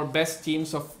the 4 best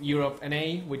teams of Europe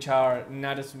NA, which are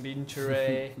Natus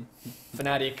Venture,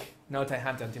 Fnatic, No Time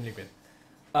Hunter, and Team Liquid.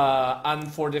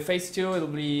 And for the phase 2 it'll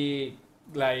be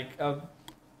like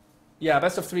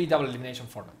best of 3 double elimination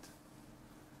format.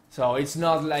 So it's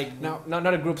not like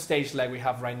not a group stage like we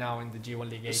have right now in the G1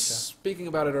 League Asia. Speaking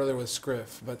about it earlier with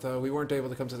Scriff, but we weren't able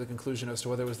to come to the conclusion as to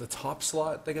whether it was the top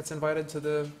slot that gets invited to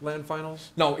the LAN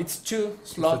finals. No, it's 2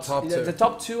 slots. The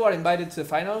top 2 are invited to the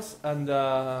finals, and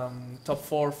top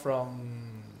 4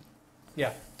 from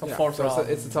top 4 so from.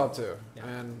 it's the top 2,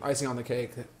 and icing on the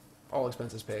cake, all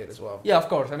expenses paid as well. Yeah, of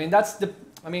course. I mean,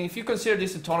 if you consider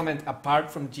this a tournament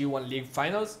apart from G1 League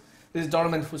finals, this is a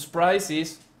tournament whose prize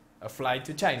is a flight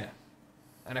to China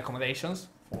and accommodations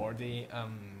for the.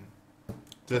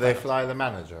 Do they fly the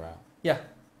manager out? Yeah.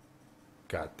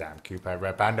 Goddamn Cupid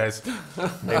Red Pandas!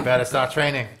 They better start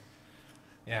training.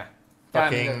 Yeah.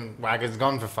 Fucking Wagon's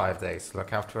gone for 5 days to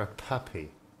look after a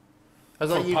puppy. I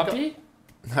was like, puppy?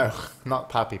 No, not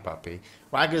puppy.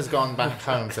 Wagger's gone back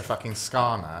home to fucking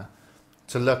Skarna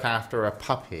to look after a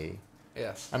puppy.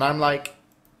 Yes. And I'm like,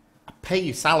 I pay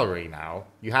you salary now.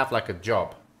 You have like a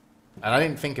job. And I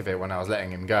didn't think of it when I was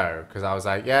letting him go, because I was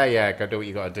like, yeah, go do what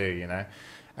you got to do, you know.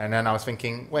 And then I was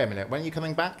thinking, wait a minute, when are you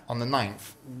coming back? On the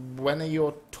 9th. When are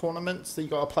your tournaments that you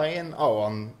got to play in? Oh,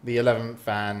 on the 11th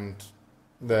and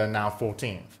the now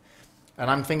 14th.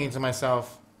 And I'm thinking to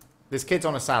myself, this kid's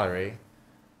on a salary.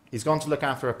 He's gone to look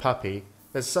after a puppy.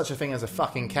 There's such a thing as a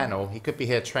fucking kennel. He could be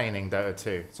here training Dota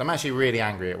 2. So I'm actually really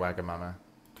angry at Wagamama.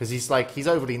 Because he's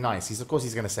overly nice. Of course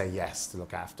he's going to say yes to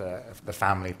look after the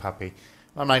family puppy.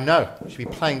 I'm like, no, you should be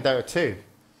playing Dota 2.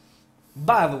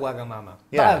 Bad Wagamama.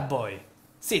 Yeah. Bad boy.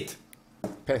 Sit.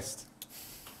 Pissed.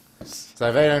 So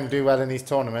if they don't do well in these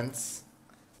tournaments...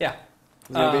 Yeah.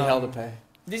 There's going to be hell to pay.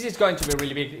 This is going to be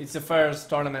really big. It's the first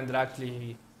tournament that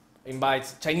actually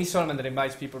Chinese tournament that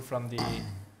invites people from the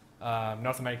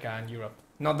North America and Europe.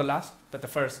 Not the last, but the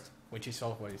first, which is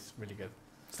always really good.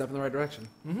 Step in the right direction.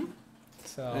 Mm-hmm.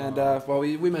 So. And,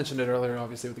 we mentioned it earlier,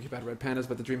 obviously, with the Cupid Red Pandas,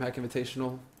 but the DreamHack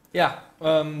Invitational... Yeah,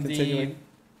 the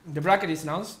bracket is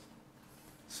announced,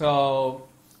 so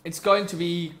it's going to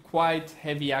be quite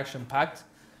heavy action-packed.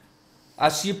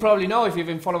 As you probably know, if you've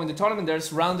been following the tournament,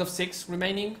 there's round of 6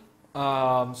 remaining.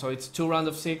 So it's 2 round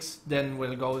of 6, then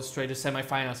we'll go straight to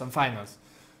semifinals and finals.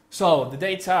 So the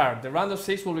dates are, the round of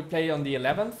 6 will be played on the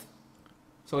 11th.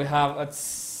 So we have at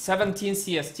 17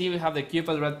 CST, we have the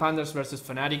Cupid Red Pandas versus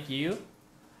Fnatic EU.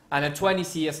 And at 20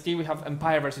 CST, we have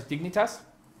Empire versus Dignitas.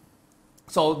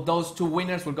 So those 2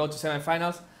 winners will go to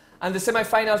semifinals. And the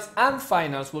semifinals and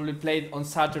finals will be played on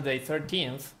Saturday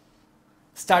 13th,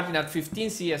 starting at 15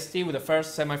 CST with the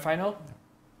first semifinal.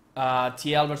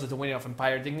 TL versus the winner of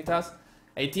Empire Dignitas.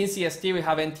 18 CST, we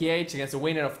have NTH against the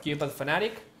winner of Cupid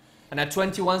Fnatic. And at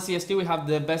 21 CST, we have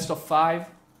the best of 5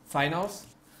 finals.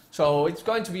 So it's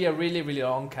going to be a really, really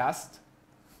long cast.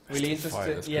 Really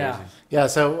interesting. Yeah,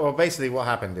 so basically what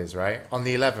happened is, right, on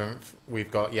the 11th, we've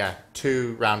got,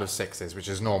 2 round of 6s, which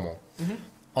is normal. Mm-hmm.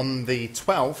 On the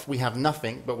 12th, we have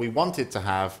nothing, but we wanted to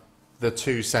have the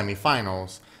 2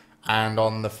 semi-finals. And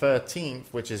on the 13th,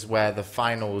 which is where the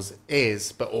finals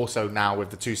is, but also now with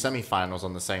the 2 semi-finals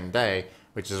on the same day,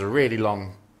 which is a really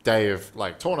long day of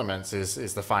like tournaments,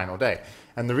 is the final day.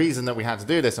 And the reason that we had to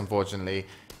do this, unfortunately,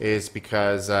 is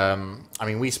because,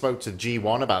 we spoke to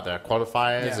G1 about their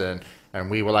qualifiers,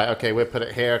 and we were like, okay, we'll put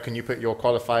it here. Can you put your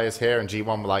qualifiers here? And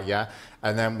G1 were like, yeah.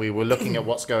 And then we were looking at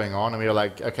what's going on, and we were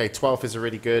like, okay, 12th is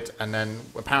really good. And then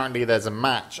apparently there's a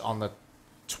match on the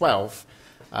 12th,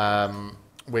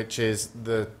 which is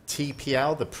the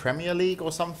TPL, the Premier League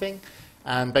or something.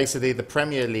 And basically the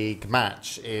Premier League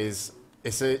match is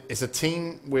it's a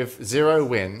team with 0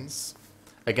 wins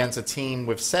against a team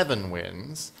with 7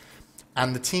 wins.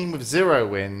 and the team with 0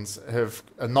 wins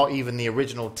are not even the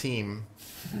original team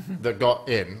that got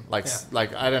in. Like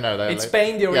I don't know. It's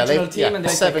Spain, the original team, and they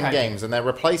 7 games, and they're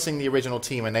replacing the original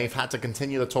team, and they've had to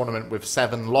continue the tournament with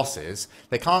 7 losses.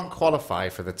 They can't qualify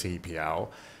for the TPL.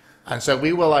 And so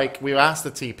we were asked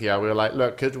the TPL, we were like,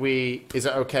 look, is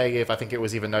it okay if, I think it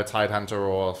was either No Tidehunter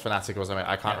or Fnatic or something,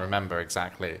 I can't remember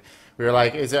exactly. We were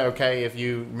like, is it okay if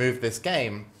you move this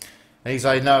game? And he's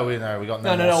like, no, we got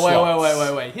no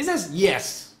slots. Wait. He says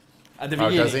yes at the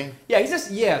beginning. Oh, does he? Yeah, he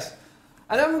says yes.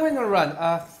 And I'm going on a run.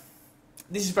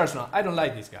 This is personal. I don't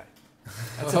like this guy.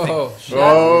 That's the thing.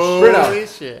 Bruno.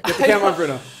 Shit. Get the camera on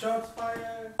Bruno. Shots fired.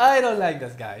 I don't like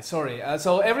that guy. Sorry.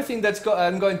 So everything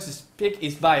I'm going to speak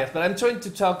is biased, but I'm trying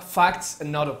to talk facts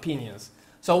and not opinions.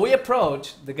 So we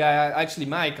approach the guy. Actually,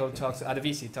 Michael talks.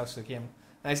 Adebisi talks to him,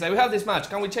 and he's like, "We have this match.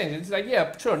 Can we change it?" He's like,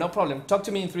 "Yeah, sure, no problem. Talk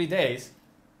to me in 3 days,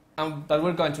 but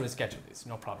we're going to reschedule this.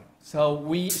 No problem." So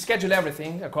we schedule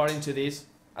everything according to this,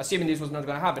 assuming this was not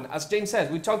going to happen. As James says,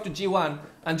 we talked to G1,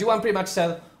 and G1 pretty much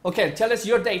said, "Okay, tell us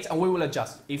your dates, and we will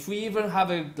adjust. If we even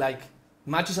have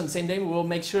matches on the same day, we will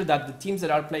make sure that the teams that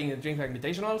are playing in the Dreamhack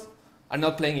Invitationals are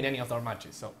not playing in any of our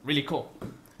matches." So really cool.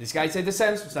 This guy said the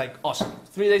same. It's like awesome.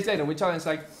 3 days later, we talk, and it's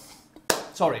like,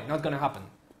 sorry, not going to happen,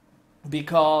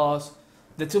 because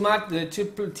the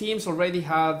two teams already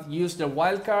have used their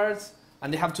wildcards,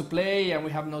 and they have to play, and we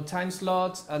have no time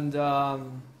slots, and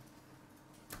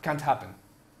can't happen.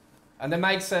 And then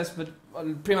Mike says, but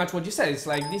pretty much what you said, it's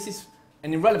like, this is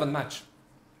an irrelevant match,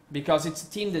 because it's a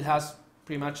team that has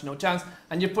pretty much no chance,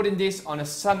 and you're putting this on a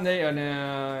Sunday,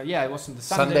 it was on the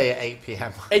Sunday. Sunday at 8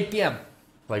 p.m. 8 p.m.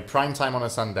 Like prime time on a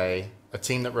Sunday, a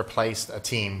team that replaced a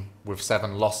team with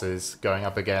 7 losses going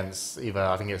up against either,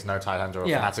 I think it's No Tidehunter or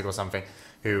Fnatic or something,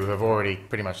 who have already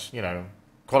pretty much,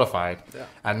 qualified. Yeah.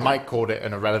 And Mike called it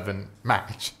an irrelevant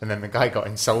match, and then the guy got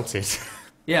insulted.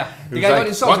 Yeah, the guy got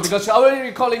insulted because how are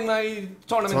you calling my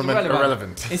tournament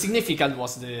irrelevant? Insignificant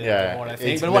was the word, I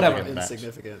think, but whatever.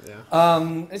 Insignificant,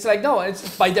 yeah. It's like, no,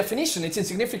 it's by definition, it's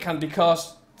insignificant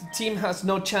because the team has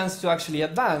no chance to actually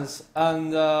advance.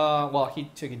 And, he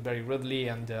took it very rudely,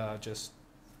 and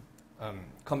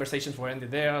conversations were ended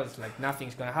there. It's like,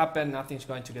 nothing's going to happen, nothing's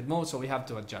going to get moved, so we have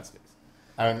to adjust this.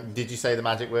 Did you say the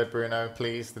magic word, Bruno,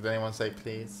 please? Did anyone say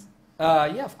please?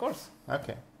 Yeah, of course.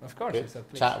 Okay. Of course. Good. Said,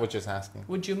 please. Chat was just asking.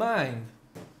 Would you mind?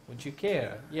 Would you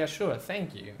care? Yeah, sure.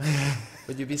 Thank you.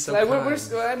 Would you be so kind?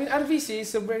 Adebisi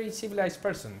is a very civilized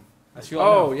person, as you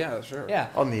all know. Oh, yeah, sure. Yeah.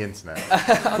 On the internet.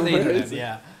 On the internet,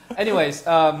 yeah. Anyways,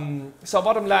 so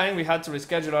bottom line, we had to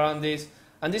reschedule around this.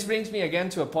 And this brings me again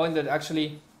to a point that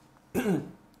actually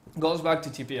goes back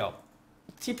to TPL.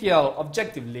 TPL,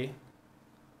 objectively,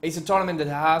 is a tournament that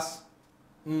has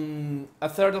a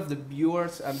third of the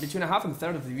viewers, between a half and a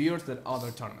third of the viewers than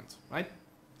other tournaments, right?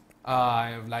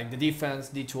 Like the defense,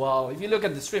 D2O. If you look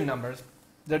at the stream numbers,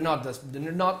 they're not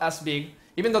as big,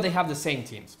 even though they have the same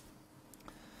teams.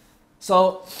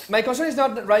 So my concern is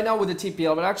not right now with the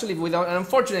TPL, but actually with an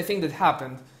unfortunate thing that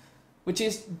happened, which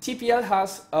is TPL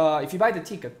has, if you buy the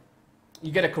ticket,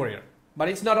 you get a courier. But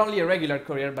it's not only a regular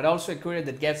courier, but also a courier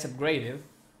that gets upgraded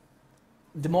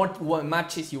the more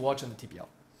matches you watch on the TPL.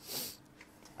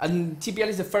 And TPL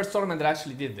is the first tournament that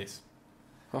actually did this.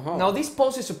 Uh-huh. Now this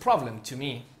poses a problem to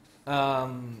me,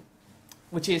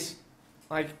 which is,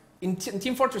 like, in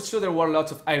Team Fortress 2 there were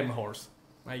lots of item whores.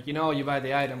 Like, you buy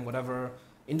the item, whatever.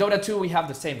 In Dota 2 we have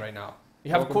the same right now.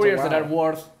 We have couriers that are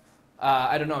worth,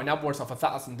 in upwards of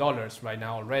 $1,000 right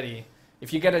now already.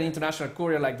 If you get an international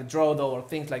courier like the Drodo or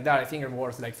things like that, I think they're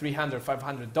worth like $300,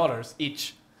 $500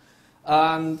 each.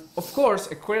 And of course,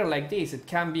 a courier like this, it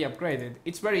can be upgraded.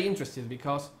 It's very interesting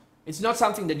because it's not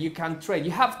something that you can trade.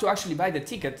 You have to actually buy the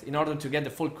ticket in order to get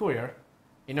the full courier,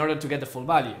 in order to get the full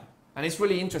value. And it's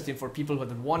really interesting for people who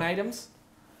have won items,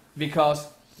 because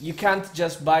you can't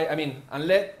just buy, the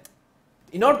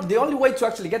only way to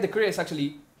actually get the courier is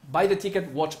actually buy the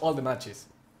ticket, watch all the matches,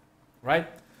 right?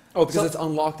 Oh, because it's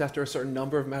unlocked after a certain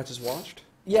number of matches watched?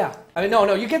 Yeah.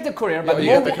 No, you get the courier, but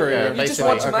you just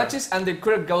watch matches and the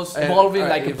courier goes evolving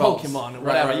like a Pokemon or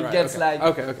whatever. You get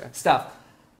stuff.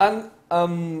 And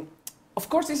of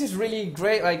course, this is really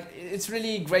great. Like, it's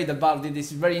really great that Valve did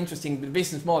this very interesting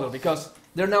business model, because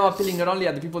they're now appealing not only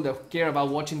at the people that care about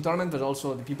watching tournament, but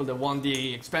also the people that want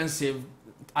the expensive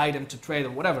item to trade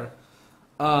or whatever.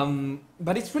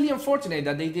 But it's really unfortunate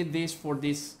that they did this for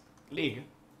this league,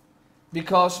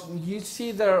 because you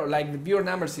see the viewer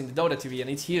numbers in the Dota TV and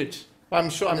it's huge. I'm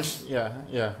sure.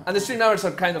 Yeah. And the stream numbers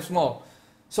are kind of small.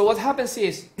 So what happens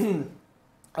is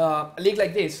a league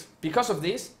like this, because of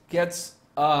this, gets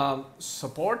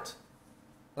support,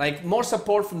 like more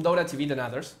support from Dota TV than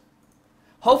others.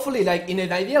 hopefully, like in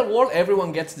an ideal world,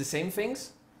 everyone gets the same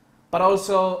things. But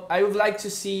also, I would like to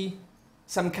see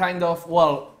some kind of,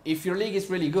 well, if your league is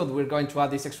really good, we're going to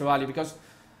add this extra value, because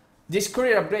this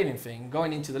career upgrading thing,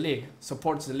 going into the league,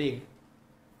 supports the league.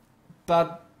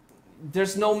 But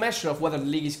there's no measure of whether the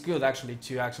league is good actually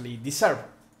to actually deserve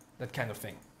that kind of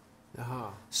thing.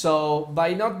 So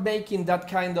by not making that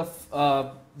kind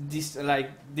of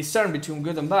discern between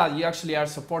good and bad, you actually are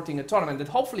supporting a tournament that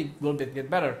hopefully will get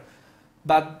better.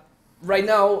 But right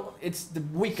now, it's the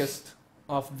weakest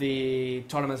of the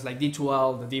tournaments like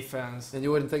D2L, the defense. And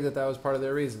you wouldn't think that was part of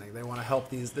their reasoning. They want to help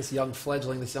this young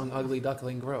fledgling, this young ugly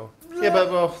duckling grow. Yeah,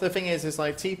 but well, the thing is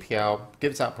like TPL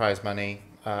gives out prize money.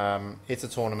 It's a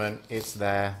tournament. It's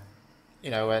there,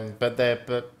 you know.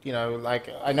 But you know, like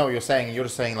I know what you're saying. You're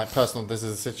just saying like personal. This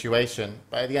is a situation.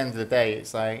 But at the end of the day,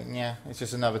 it's like it's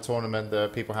just another tournament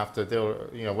that people have to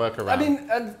work around. I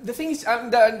mean, the thing is,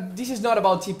 this is not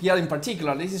about TPL in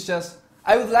particular. This is just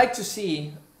I would like to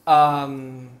see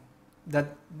that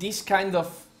these kind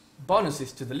of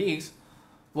bonuses to the leagues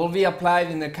will be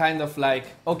applied in a kind of like,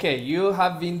 okay, you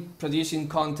have been producing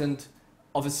content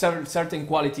of a certain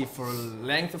quality for a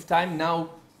length of time.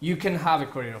 Now you can have a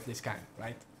career of this kind,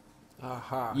 right?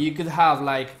 You could have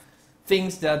like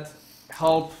things that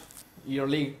help your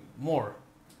league more,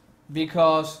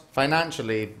 because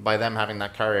financially, by them having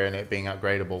that career and it being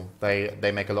upgradable,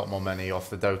 they make a lot more money off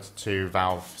the Dota 2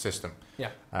 Valve system.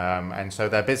 Yeah. And so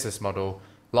their business model,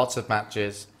 lots of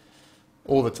matches,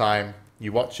 all the time.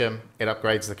 You watch them, it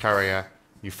upgrades the career.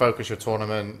 You focus your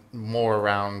tournament more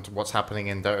around what's happening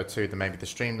in Dota 2 than maybe the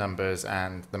stream numbers,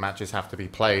 and the matches have to be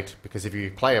played, because if you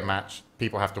play a match,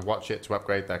 people have to watch it to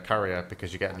upgrade their career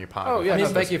because you get a new partner. Oh, yeah,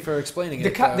 thank you for explaining it.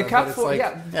 The cap for,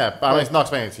 but I mean, it's not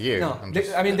explaining it to you. No,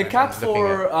 the cap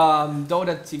for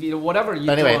Dota TV, whatever you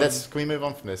anyway, can we move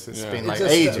on from this? It's been like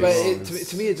ages.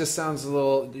 To me, it just sounds a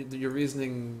little, your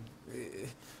reasoning,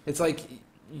 it's like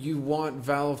you want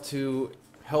Valve to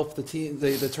help the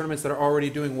tournaments that are already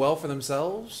doing well for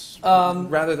themselves,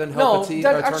 rather than help a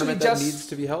tournament that needs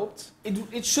to be helped?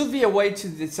 It should be a way to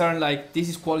discern like this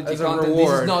is quality content, this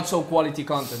is not so quality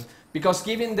content. Because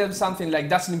giving them something like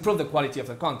doesn't improve the quality of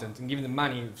the content, and giving them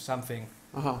money something.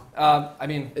 I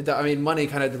mean, money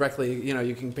kind of directly.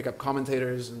 You can pick up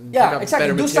commentators and pick up exactly.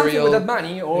 better Do material. Something with that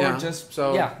money, or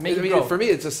make it grow. For me,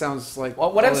 it just sounds like.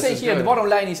 Well, what I'm saying here, the bottom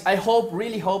line is, I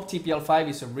really hope TPL5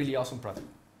 is a really awesome product,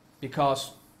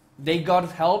 because they got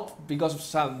help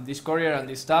because of this career and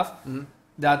this stuff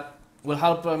that will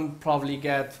help them probably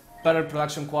get better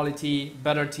production quality,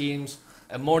 better teams,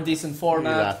 a more decent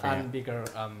format, and bigger.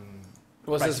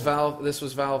 Was this Valve? This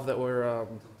was Valve that were.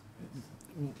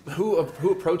 Who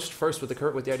approached first with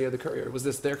the idea of the courier? Was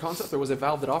this their concept, or was it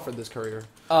Valve that offered this courier? Is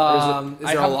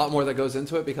there a lot more that goes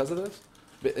into it because of this?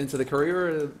 Into the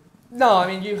courier? No, I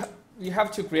mean you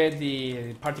have to create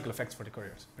the particle effects for the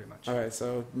couriers, pretty much. All right,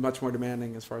 so much more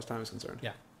demanding as far as time is concerned.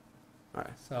 Yeah. All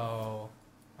right. So,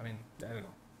 I mean, I don't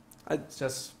know. It's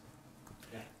just.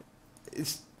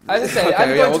 It's. As I say,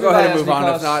 okay, we'll go ahead and move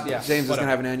on. If not, James is going to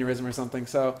have an aneurysm or something.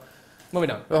 So,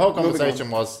 moving on. The whole conversation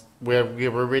was we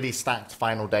were really stacked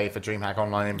final day for DreamHack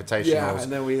Online Invitationals,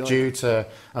 and then due to,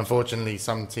 unfortunately,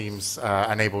 some teams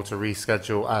unable to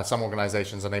reschedule, some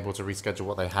organizations unable to reschedule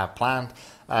what they have planned.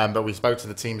 But we spoke to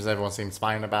the teams, and everyone seems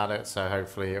fine about it, so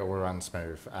hopefully it will run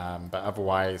smooth. But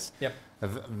otherwise,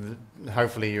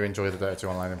 hopefully you enjoy the Dota 2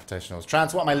 Online Invitationals.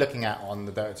 Trans, what am I looking at on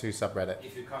the Dota 2 subreddit?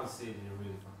 If you can't see it, you're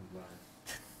really fucking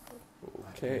blind.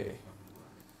 Okay.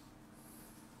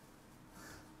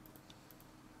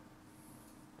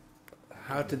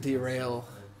 How to derail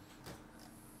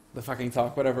the fucking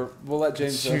talk, whatever. We'll let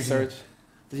James search.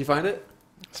 Did you find it?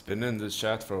 It's been in the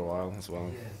chat for a while as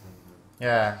well.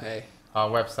 Yeah. Hey. Our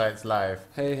website's live.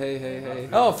 Hey.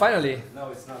 Oh, finally.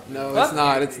 No, it's not. No, it's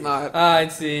not. It's not.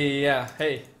 It's the,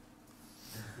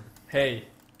 Hey.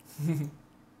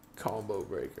 Combo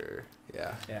breaker.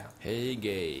 Yeah. Hey,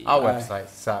 gay. Our website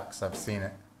sucks. I've seen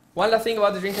it. One last thing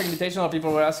about the DreamHack Invitational,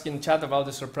 people were asking in chat about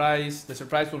the surprise. The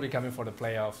surprise will be coming for the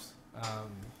playoffs.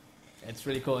 It's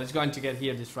really cool. It's going to get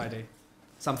here this Friday.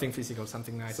 Something physical,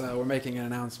 something nice. So we're making an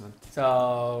announcement.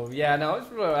 So,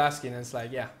 people were asking. And it's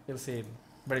like, you'll see it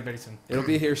very, very soon. It'll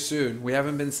be here soon. We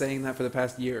haven't been saying that for the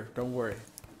past year. Don't worry.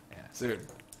 Yeah. Soon.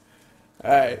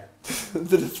 All right.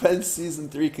 The Defense Season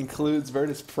 3 concludes.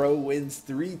 Virtus Pro wins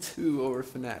 3-2 over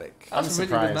Fnatic. That's a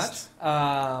really good match.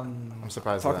 I'm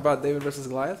surprised. Talk about David versus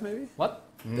Goliath, maybe? What?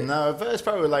 No, Virtus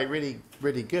Pro were like really,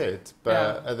 really good,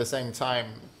 but at the same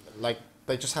time, like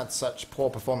they just had such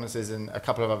poor performances in a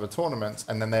couple of other tournaments,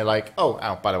 and then they're like, oh,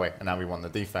 by the way, and now we won the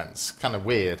defense. Kind of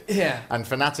weird. Yeah. And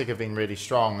Fnatic have been really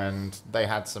strong, and they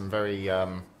had some very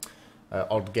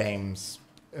odd games,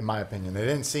 in my opinion. They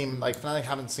didn't seem like Fnatic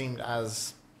haven't seemed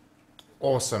as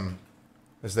awesome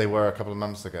as they were a couple of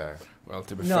months ago. Well,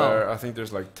 to be fair, I think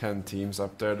there's like 10 teams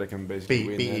up there that can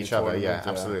basically beat each other. Yeah,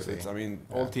 absolutely. So I mean,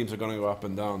 all teams are going to go up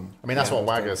and down. I mean, that's what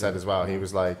Wagger said as well. He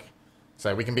was like,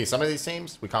 so we can beat some of these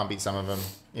teams, we can't beat some of them,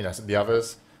 you know, the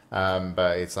others.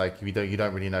 But it's like you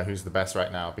don't really know who's the best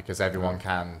right now because everyone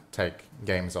can take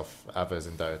games off others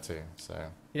in Dota 2. So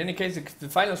in any case, the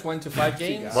finals went to 5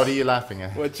 games. What are you laughing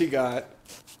at? What you got?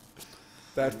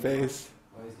 That face.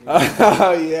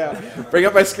 Oh yeah! Bring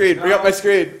up my screen. Bring up my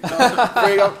screen.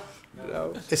 Bring up.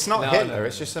 No. It's not Hitler.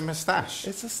 It's just a mustache.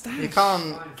 It's a stash. You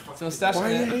can't. It's a mustache.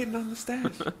 Why are you hating on the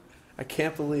stash? I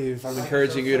can't believe I'm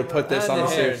encouraging you to put this on the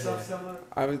series.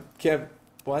 I can't.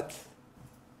 What?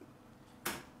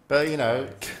 But you know,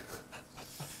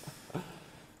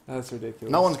 that's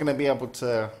ridiculous. no one's going to be able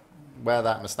to wear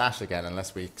that mustache again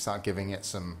unless we start giving it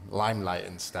some limelight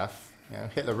and stuff. You know,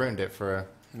 Hitler ruined it for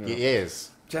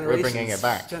years. We're bringing it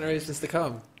back. Generations to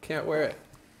come. Can't wear it.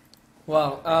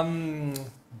 Well,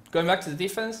 going back to the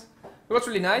defense, it was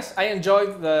really nice. I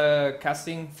enjoyed the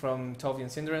casting from Toby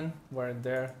and Synderen. Were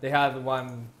there? They had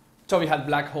one. Toby had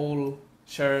black hole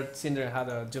shirt. Synderen had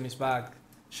a Jummy's bag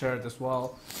shirt as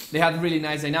well. They had really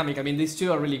nice dynamic. I mean, these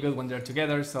two are really good when they're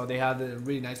together, so they had a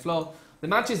really nice flow. The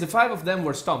matches, the 5 of them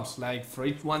were stomps, like for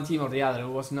each one team or the other. It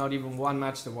was not even one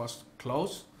match that was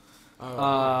close.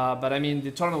 But I mean,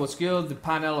 the tournament was good. The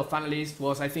panel of panelists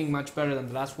was, I think, much better than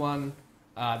the last one.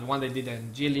 The one they did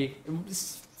in G League. It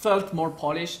felt more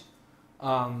polished. It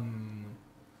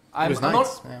was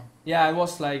nice. Yeah, it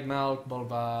was like Malk,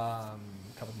 Bolba,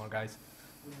 a couple more guys.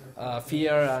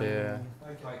 Fear and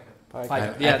Pike.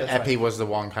 Yeah, that's Epi right. was the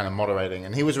one kind of moderating,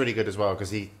 and he was really good as well because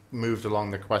he moved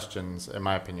along the questions, in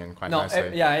my opinion, quite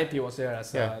nicely. Epi was there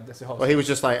as the host. Well, he was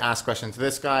just like, ask question to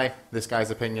this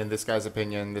guy's opinion, this guy's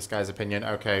opinion, this guy's opinion.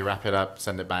 Okay, wrap it up,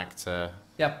 send it back to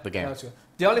the game. That's good.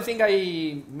 The only thing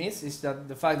I miss is that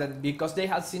the fact that because they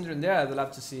had Synderen there, I'd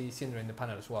love to see Synderen in the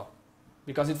panel as well.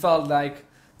 Because it felt like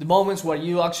the moments where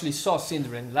you actually saw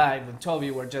Synderen live with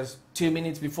Toby were just 2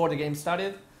 minutes before the game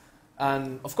started.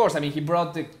 And of course, I mean, he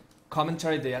brought the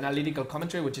commentary, the analytical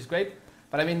commentary, which is great.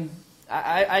 But I mean,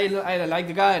 I like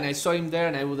the guy, and I saw him there,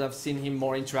 and I would have seen him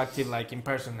more interactive, like in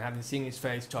person, having seen his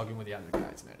face, talking with the other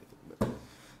guys and everything. But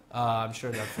I'm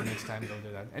sure that for next time they'll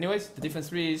do that. Anyways, the Defense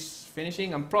 3 is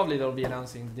finishing, and probably they'll be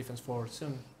announcing the Defense 4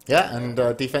 soon. Yeah, and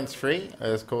Defense 3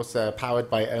 is, of course, powered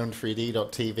by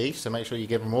own3d.tv, so make sure you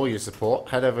give them all your support.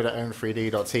 Head over to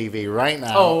own3d.tv right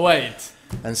now. Oh, wait.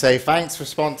 And say thanks for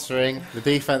sponsoring the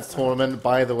defense tournament.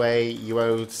 By the way, you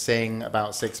owe Sing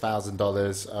about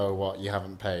 $6,000. Oh, what? You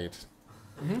haven't paid.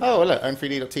 Mm-hmm. Oh, look,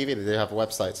 own3d.tv. They do have a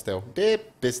website still. Dear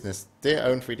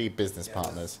Own3D business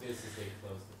partners.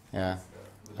 Yeah.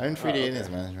 Own3D in his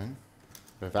management.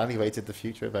 Evaluated the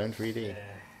future of Own3D. Yeah.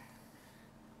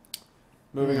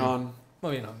 Moving on.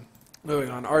 Moving on.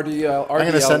 RDL. I'm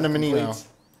going to send them an email.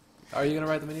 Are you going to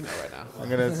write them an email right now? I'm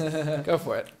going to go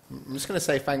for it. I'm just going to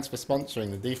say thanks for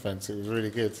sponsoring the defense. It was really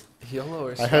good. YOLO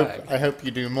or I hope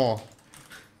you do more.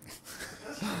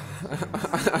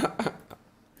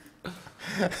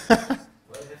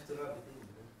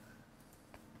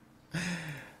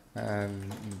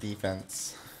 And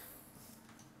defense.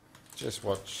 Just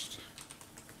watched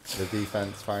the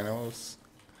defense finals.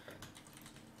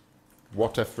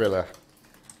 What a thriller.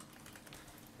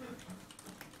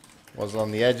 Was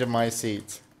on the edge of my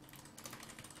seat.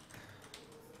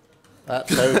 That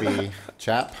Toby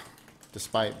chap,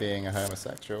 despite being a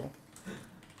homosexual,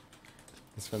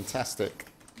 is fantastic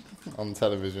on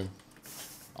television.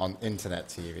 On internet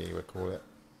TV, we call it.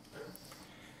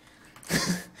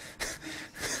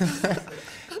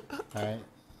 Alright.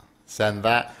 Send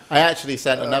that. I actually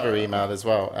sent another email as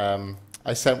well.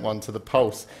 I sent one to the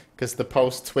Pulse, because the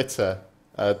Pulse Twitter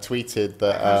tweeted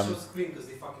that...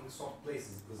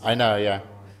 I know, yeah.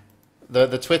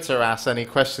 The Twitter asks any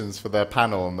questions for their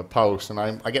panel on the Pulse, and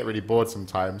I get really bored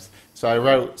sometimes. So I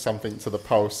wrote something to the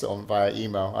Pulse via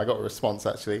email. I got a response,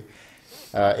 actually.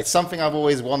 It's something I've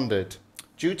always wondered.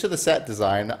 Due to the set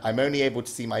design, I'm only able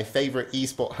to see my favourite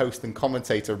esport host and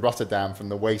commentator, Rotterdam, from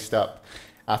the waist up.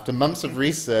 After months of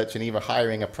research and even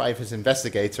hiring a private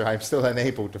investigator, I'm still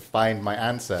unable to find my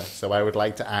answer. So I would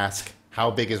like to ask, how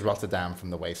big is Rotterdam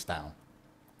from the waist down?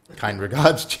 Kind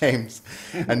regards, James.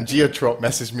 And Geotrop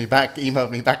emailed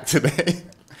me back today.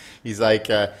 He's like,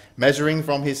 measuring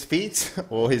from his feet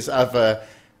or his other,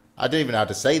 I don't even know how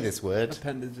to say this word.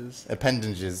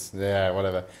 Appendages, yeah,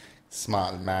 whatever.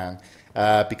 Smart man.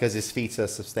 Because his feet are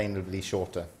sustainably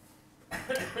shorter. I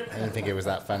didn't think it was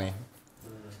that funny.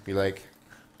 Be like,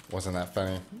 wasn't that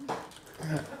funny?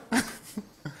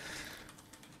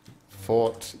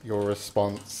 thought your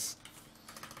response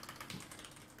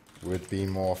would be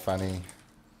more funny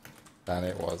than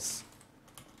it was.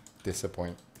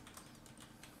 Disappoint.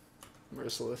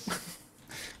 Merciless.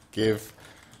 Give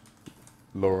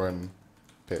Lauren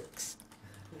picks.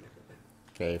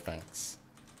 Okay, thanks.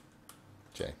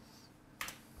 Jay.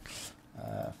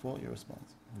 Thought your response.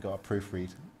 Got a proofread.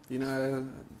 You know,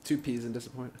 2 P's in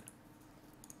disappoint.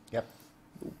 Yep.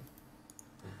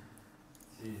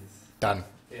 Jeez. Done.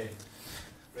 Okay.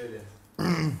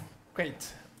 Brilliant.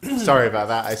 Great. Sorry about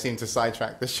that. I seem to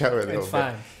sidetrack the show a little It's bit.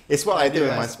 fine. It's what I do in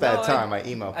my Nice. spare No, time. I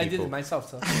email people. I did it myself,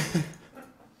 so.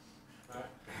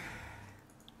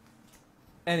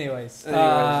 Anyways,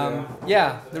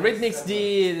 yeah, the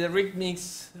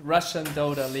Rigmix Russian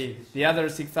Dota League, the other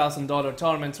 $6,000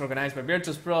 tournaments organized by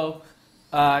Virtus.pro,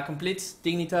 completes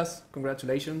Dignitas.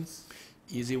 Congratulations.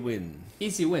 Easy win.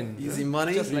 Easy win. Easy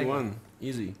money. Just Easy like- one.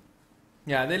 Easy.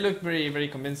 Yeah, they look very, very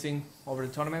convincing over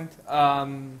the tournament.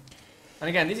 And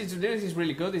again, this is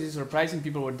really good. This is surprising.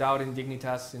 People were doubting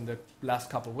Dignitas in the last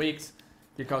couple of weeks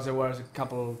because there was a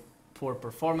couple poor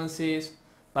performances.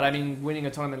 But I mean, winning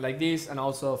a tournament like this, and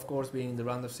also, of course, being in the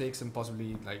round of 6 and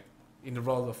possibly like in the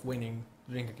role of winning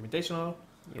Drink Invitational.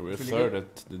 Yeah, we're Really third good.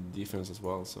 at the defense as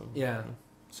well. So Yeah.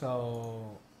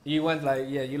 So you went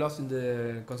you lost in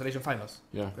the consolation finals,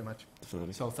 yeah, pretty much.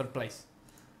 definitely. So 3rd place.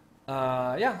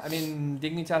 Yeah, I mean,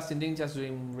 Dignitas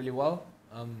doing really well.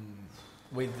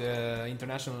 With the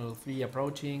international 3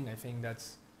 approaching, I think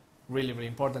that's really, really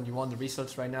important. You want the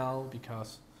results right now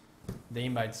because the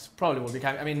invites probably will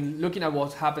become. I mean, looking at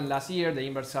what happened last year, the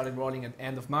invites started rolling at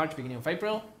end of March, beginning of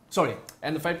April. Sorry,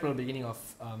 end of April, beginning of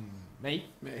May.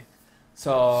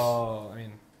 So, I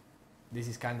mean, this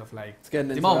is kind of like It's getting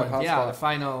the into moment. that hot Yeah, the spot.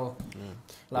 final. Yeah.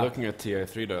 lap. Looking at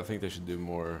TI3, though, I think they should do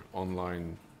more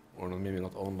online, or maybe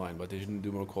not online, but they should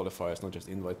do more qualifiers, not just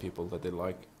invite people that they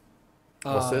like.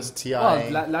 What's this? TI?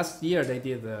 Well, last year they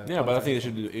did. Yeah, but I think they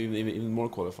should do even more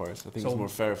qualifiers. I think So- it's more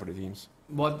fair for the teams.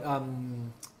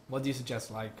 What do you suggest?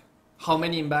 Like, how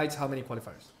many invites? How many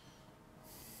qualifiers?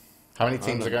 How many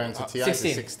teams are going to TI? Is it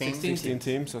 16. 16? 16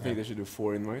 teams. I think Yeah. they should do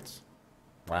 4 invites.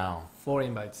 Wow. 4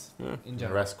 invites Yeah. in The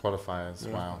general. rest qualifiers.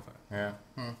 Yeah. Wow. Yeah.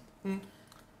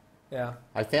 Yeah.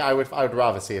 I think I would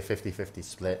rather see a 50-50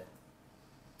 split.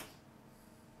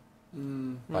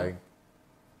 Like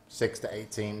 6 to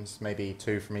 8 teams, maybe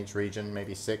 2 from each region,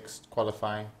 maybe 6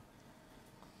 qualifying.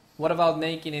 What about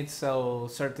making it so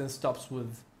certain stops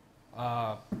would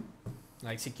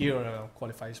like secure a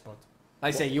qualified spot? I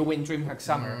say you win DreamHack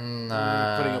Summer.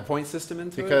 Putting a point system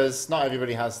into it. Because not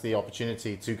everybody has the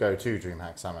opportunity to go to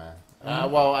DreamHack Summer.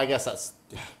 Well, I guess that's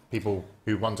people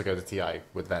who want to go to TI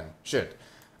should.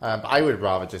 But I would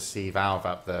rather just see Valve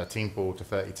up the team pool to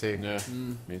 32. Yeah,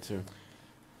 me too.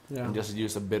 Yeah. And just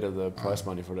use a bit of the prize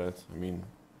money for that. I mean,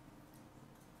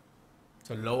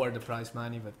 So lower the prize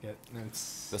money, but get.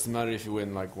 It's, doesn't matter if you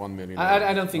win like 1 million.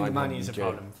 I don't think the money is a 900K.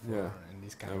 problem for, Yeah. in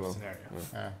this kind Yeah, of well, scenario.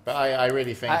 yeah. But I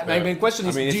really think My that main question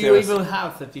is: I mean, if do there you was- even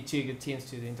have 32 good teams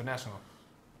to the international,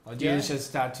 or do you Yeah. just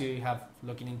start to have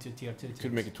looking into tier 2 teams?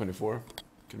 Could make it 24.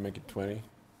 Could make it 20.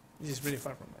 This is really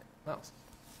far from my mouse.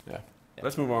 Yeah. Yeah.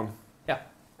 Let's move on.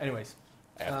 Anyways,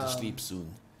 I have to Um, sleep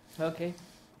soon. okay.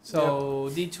 So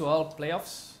D2L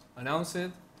playoffs announced.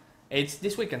 It's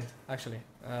this weekend actually.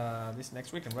 This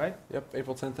next weekend, right? Yep,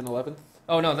 April 10th and 11th.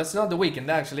 Oh no, that's not the weekend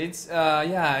actually. It's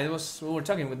it was. We were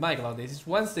talking with Mike about this. It's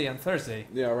Wednesday and Thursday,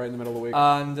 Yeah, right in the middle of the week.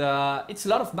 and it's a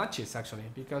lot of matches actually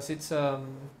because it's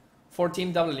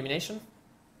 4-team double elimination.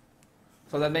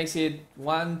 So that makes it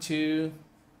 1, 2,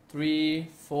 3,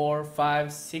 4,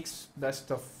 5, 6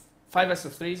 5 best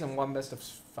of 3s and 1 best of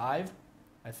 5,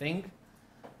 I think,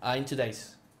 in 2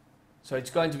 days. So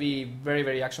it's going to be very,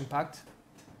 very action packed.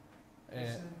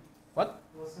 What?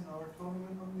 Wasn't our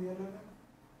tournament on the 11th?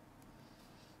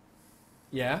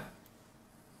 Yeah.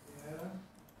 Yeah.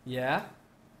 Yeah.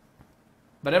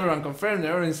 But everyone confirmed,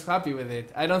 everyone's happy with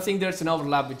it. I don't think there's an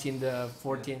overlap between the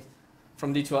 14th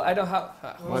from D12. I don't have.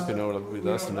 Might be no with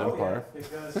us and Empire.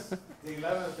 Because the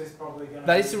 11th is probably going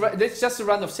to But it's just a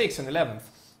round of 6 on 11th.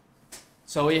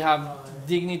 So we have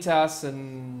Dignitas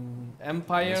and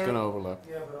Empire. It's gonna overlap.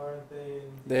 Yeah, but aren't they...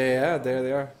 There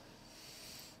they are.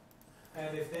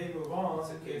 And if they move on,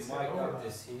 it's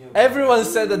going Everyone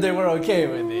said that they were okay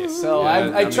with this. So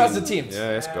Yeah, I trust mean, the teams.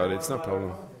 Yeah, it's got it. It's no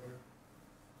problem.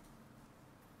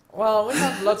 Well, we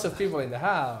have lots of people in the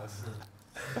house.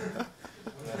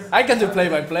 I can do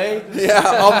play-by-play. Yeah,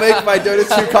 I'll make my Dota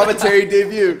 2 commentary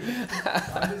debut.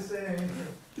 I'm just saying.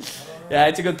 Yeah,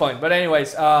 it's a good point. But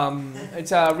anyways,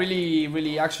 it's a really,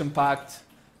 really action-packed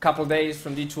couple days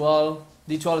from D12.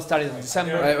 D12 started in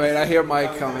December. Wait, I hear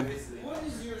Mike coming. What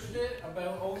is your shit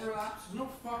about overlaps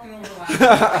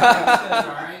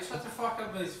Alright, shut the fuck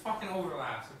up with these fucking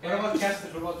overlaps, okay? What about Kester?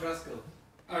 What about Driscoll?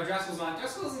 Oh, Driscoll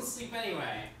doesn't sleep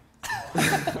anyway.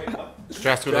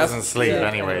 Driscoll doesn't sleep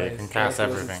anyway. He can cast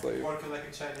everything.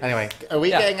 Anyway, are we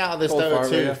getting out of this Dota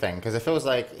 2 thing? Because it feels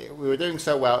like we were doing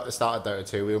so well at the start of Dota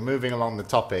 2. We were moving along the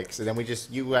topics, and then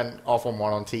you went off on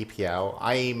one on TPL.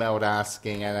 I emailed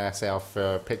asking NSL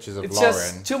for pictures of Lauren.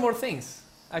 It's just 2 more things,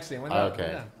 actually.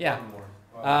 Okay.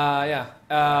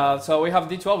 So we have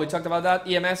D12. We talked about that.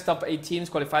 EMS top 8 teams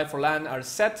qualified for LAN are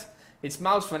set. It's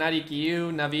Mouse, Fnatic,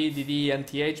 EU, Navi, DD,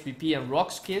 NTH, BP, and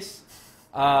Rockskiss.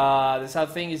 The sad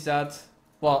thing is that,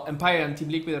 well, Empire and Team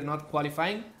Liquid are not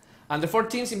qualifying. And the 4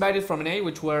 teams invited from NA,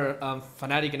 which were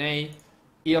Fnatic NA,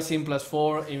 EOS in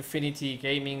 +4, Infinity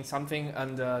Gaming something,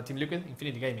 and Team Liquid,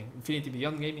 Infinity Gaming, Infinity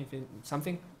Beyond Gaming,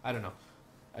 something? I don't know.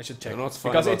 I should check.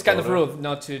 Because it's kind of rude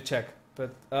not to check.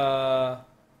 But it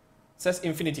says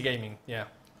Infinity Gaming, yeah.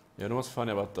 You know what's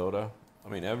funny about Dota? I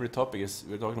mean, every topic is,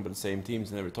 we're talking about the same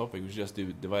teams in every topic. We should just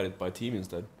divide it by team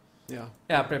instead. Yeah.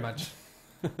 Yeah, pretty much.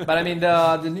 But I mean,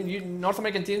 the North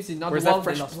American teams did not evolve.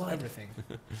 They lost everything.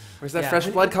 Where's that fresh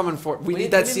blood coming for? We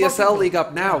need that CSL league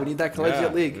up now. We need that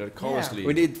collegiate league. League.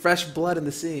 We need fresh blood in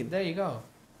the scene. There you go.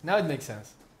 Now it makes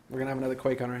sense. We're going to have another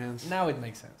Quake on our hands. Now it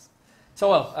makes sense. So,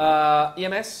 well,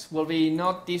 EMS will be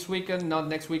not this weekend, not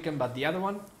next weekend, but the other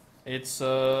one. It's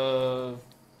the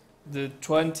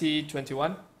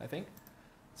 2021, I think.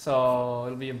 So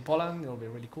it'll be in Poland. It'll be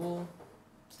really cool.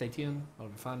 Stay tuned. It'll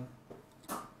be fun.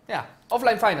 Yeah,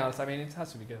 offline finals. I mean, it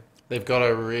has to be good. They've got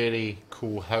a really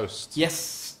cool host.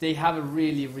 Yes, they have a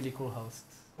really, really cool host.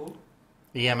 Cool.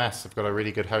 EMS have got a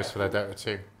really good host for their Dota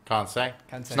 2. Can't say.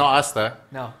 Can't say. It's not us though.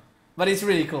 No, but it's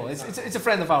really cool. It's a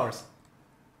friend of ours.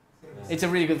 It's a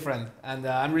really good friend, and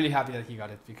I'm really happy that he got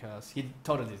it because he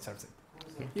totally deserves it.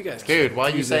 You guys, dude,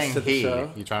 why are you saying he?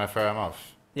 Show? You trying to throw him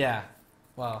off? Yeah.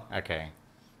 Well. Okay.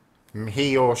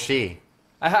 He or she?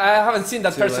 I haven't seen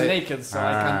that Too person late. naked, so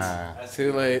I can't.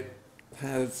 Too late.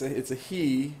 It's a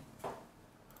he.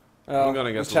 I'm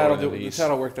gonna guess the chat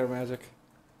will work their magic.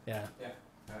 Yeah.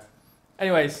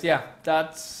 Anyways, yeah,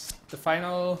 that's the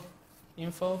final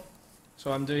info.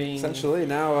 So I'm doing. Essentially,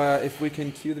 now if we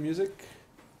can cue the music.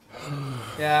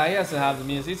 Yeah, he has to have the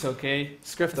music. It's okay.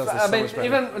 Script does this I so mean, much better.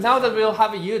 even now that we'll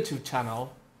have a YouTube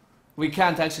channel, we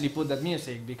can't actually put that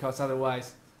music because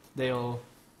otherwise they'll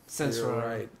censor. You're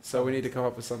right. So we need to come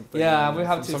up with something. Yeah, we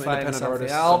have to some find independent something.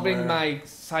 artists I'll somewhere. bring my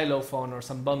xylophone or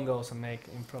some bongos and make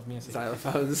improv music.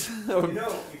 Xylophones. You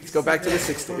know, Let's go back to the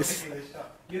 60s.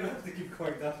 You don't have to keep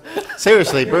going that way.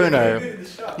 Seriously, Bruno,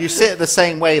 you sit the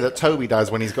same way that Toby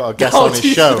does when he's got a guest on his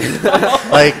show.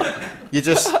 Like,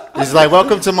 he's like,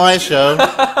 welcome to my show.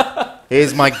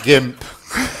 Here's my gimp.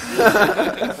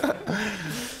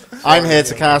 I'm here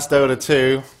to cast Dota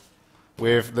 2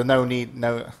 with the no need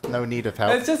of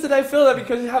help. It's just that I feel that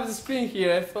because you have the screen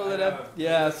here, I feel that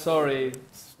yeah, sorry.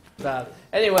 It's bad.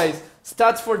 Anyways,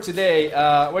 stats for today.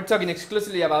 We're talking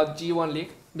exclusively about G1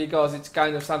 League because it's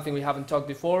kind of something we haven't talked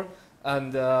before.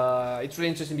 And it's really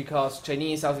interesting because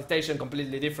Chinese, Southeast Asian,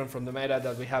 completely different from the meta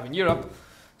that we have in Europe.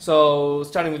 So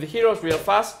starting with the heroes real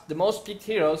fast, the most picked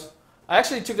heroes, I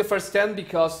actually took the first 10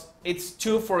 because it's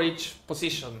 2 for each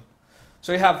position.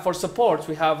 So we have, for supports,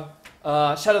 we have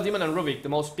Shadow Demon and Rubik, the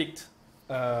most picked,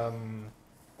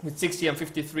 with 60 and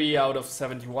 53 out of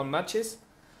 71 matches.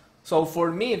 So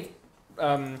for me,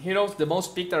 heroes, the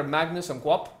most picked are Magnus and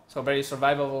Quap. So very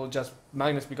survivable, just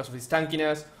Magnus because of his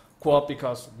tankiness, Quap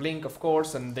because Blink, of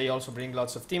course, and they also bring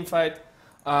lots of teamfight.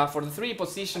 For the 3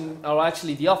 position, or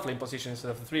actually the offlane position instead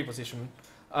of the 3 position,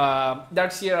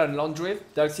 Darkseer and Lone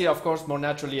Druid. Darkseer, of course, more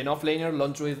naturally an offlaner.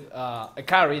 Lone Druid, a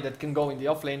carry that can go in the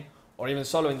offlane or even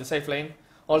solo in the safe lane.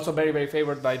 Also very, very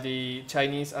favored by the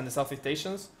Chinese and the Southeast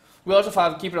Asians. We also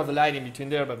have Keeper of the Light in between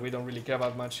there, but we don't really care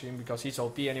about much him because he's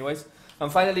OP anyways.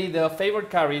 And finally, the favored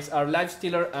carries are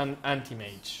Lifestealer and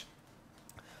Anti-Mage.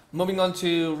 Moving on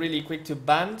to really quick to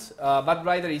banned. Bad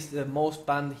Rider is the most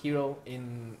banned hero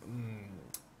in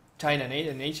China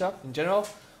and Asia in general,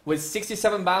 with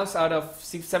 67 bans out of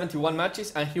 71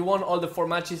 matches, and he won all the 4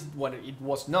 matches when it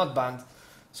was not banned.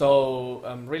 So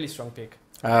really strong pick.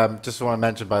 Just want to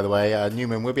mention, by the way,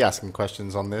 Newman will be asking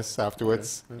questions on this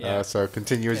afterwards. Okay. Yeah. So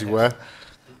continue as you were.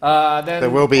 Then there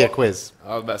will be a quiz.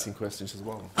 I'll be asking questions as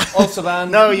well. Also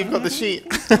banned. No, you've got the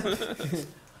sheet.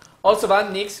 Also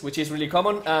banned Nyx, which is really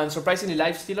common, and surprisingly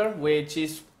Lifestealer, which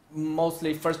is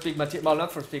mostly first pick material. Well,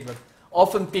 not first pick, but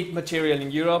often picked material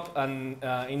in Europe, and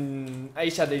in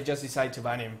Asia they just decide to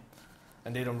ban him,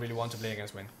 and they don't really want to play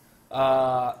against Win.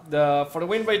 For the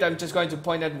win rate, I'm just going to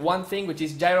point at one thing, which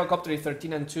is Gyrocopter is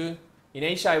 13 and 2. In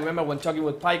Asia, I remember when talking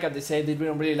with Pika, they said they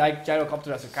didn't really like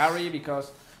Gyrocopter as a carry because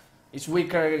He's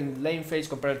weaker in lane phase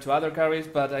compared to other carries,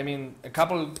 but I mean, a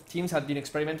couple teams had been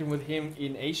experimenting with him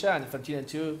in Asia, and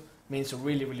 13-2 means a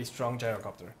really, really strong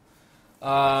gyrocopter.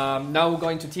 Now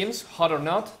going to teams, hot or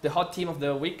not, the hot team of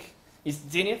the week is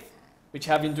Zenith, which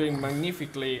have been doing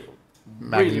magnificently.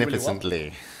 Magnificently. Really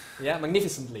well. Yeah,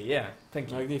 magnificently, yeah. Thank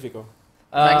you. Magnifico.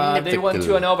 They won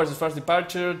 2-0 versus First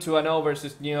Departure, 2-0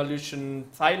 versus New Illusion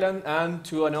Thailand, and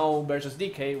 2-0 versus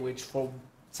DK, which for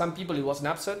some people it was an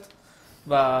upset,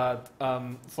 but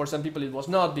for some people it was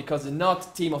not, because the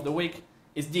not team of the week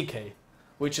is DK,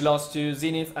 which lost to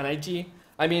Zenith and IG.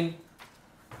 I mean,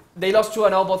 they lost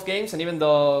 2-0 both games, and even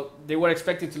though they were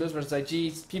expected to lose versus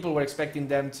IG, people were expecting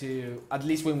them to at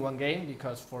least win one game,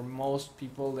 because for most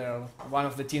people they're one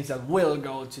of the teams that will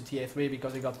go to TA3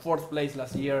 because they got 4th place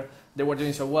last year. They were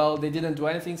doing so well. They didn't do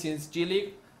anything since G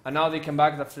League, and now they came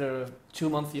back after a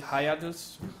 2-month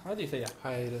hiatus. How do you say that?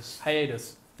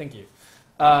 Hiatus. Thank you.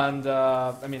 And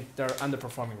I mean, they're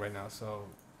underperforming right now, so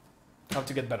have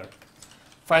to get better.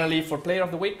 Finally, for Player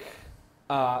of the Week,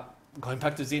 going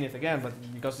back to Zenith again, but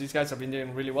because these guys have been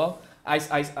doing really well,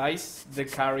 Ice, the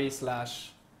carry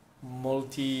 /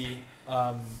 multi-use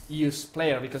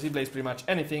player, because he plays pretty much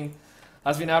anything,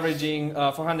 has been averaging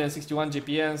 461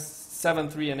 GPMs, 7,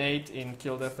 3, and 8 in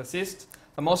kill, death, assist.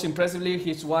 And most impressively,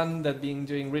 he's one that's been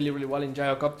doing really, really well in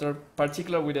Gyrocopter,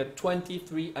 particularly with a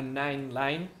 23 and 9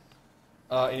 line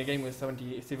in a game with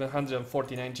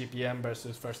 749 GPM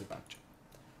versus First Departure.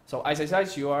 So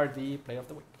Ice, you are the Player of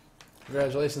the Week.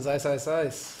 Congratulations,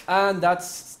 Ice. And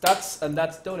that's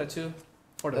Dota 2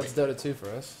 for the week. Dota 2 for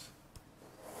us.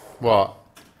 What?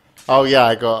 Oh yeah,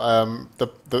 I got the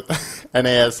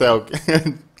NASL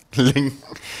link.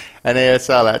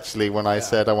 NASL actually, when I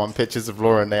said I want pictures of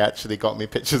Lauren, they actually got me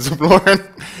pictures of Lauren.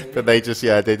 But they just,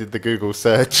 they did the Google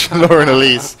search, Lauren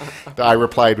Elise. That I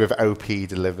replied with OP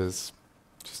delivers,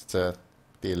 just to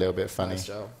be a little bit funny. Nice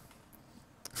job.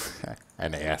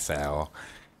 NASL.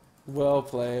 Well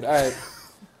played. All right.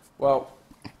 Well,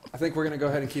 I think we're going to go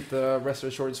ahead and keep the rest of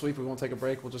it short and sweet. We won't take a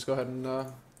break. We'll just go ahead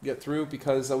and get through,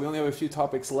 because we only have a few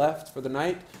topics left for the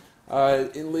night.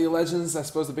 In League of Legends, I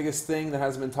suppose the biggest thing that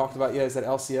hasn't been talked about yet is that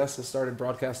LCS has started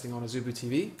broadcasting on Azubu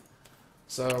TV.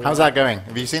 So how's that going?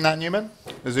 Have you seen that, Newman?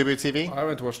 Azubu TV? I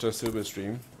haven't watched the Azubu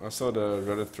stream. I saw the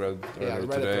Reddit thread earlier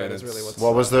today. Is really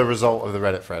what was the result of the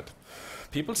Reddit thread?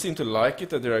 People seem to like it,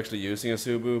 that they're actually using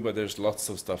Azubu, but there's lots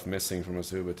of stuff missing from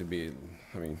Azubu to be,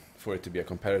 for it to be a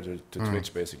competitor to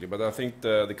Twitch, basically. But I think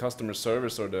the customer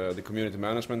service or the community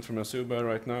management from Azubu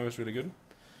right now is really good.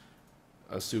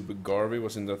 Azubu Garvey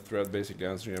was in that thread, basically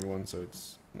answering everyone, so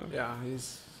it's... No. Yeah,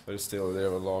 but it's still, they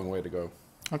have a long way to go.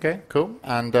 Okay, cool.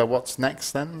 And what's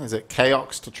next then? Is it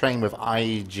Chaox to train with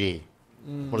IG?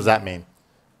 What does that mean?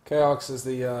 Chaox is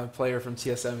the player from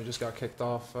TSM who just got kicked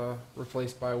off,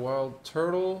 replaced by Wild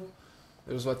Turtle.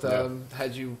 It was what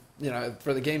had you,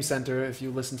 for the Game Center, if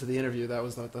you listen to the interview, that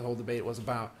was what the whole debate was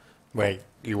about. Wait,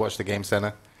 you watched the Game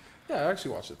Center? Yeah, I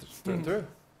actually watched it through and through.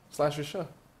 Slasher's show.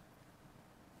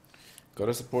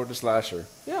 Gotta support the Slasher.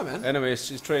 Yeah, man. Anyways,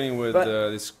 she's training with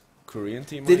this Korean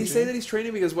team. Did he say that he's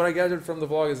training? Because what I gathered from the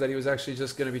vlog is that he was actually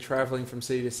just going to be traveling from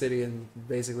city to city and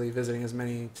basically visiting as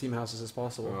many team houses as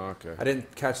possible. Oh, okay. I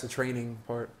didn't catch the training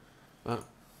part.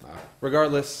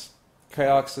 Regardless,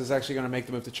 Chaox is actually going to make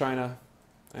the move to China,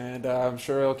 and I'm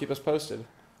sure he'll keep us posted.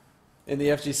 In the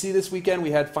FGC this weekend,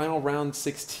 we had final round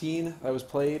 16 that was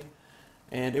played,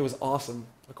 and it was awesome,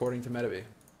 according to Metavi.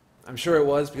 I'm sure it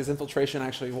was, because Infiltration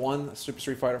actually won Super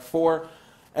Street Fighter 4.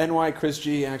 NY Chris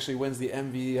G actually wins the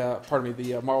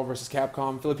Marvel vs.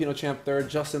 Capcom. Filipino champ 3rd.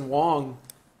 Justin Wong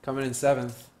coming in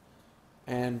 7th.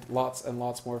 And lots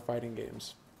more fighting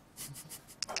games.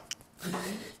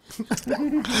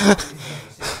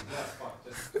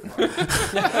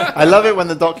 I love it when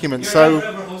the document's You're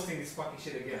never hosting this fucking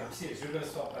shit again. I'm serious. You're gonna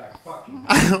stop back.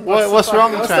 What's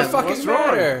wrong, Trent? What's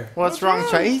wrong? What's wrong,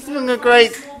 Trent? He's doing a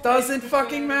great... Doesn't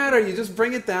fucking matter. You just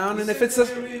bring it down, and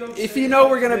if you know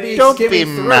we're gonna be Don't be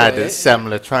through mad it, at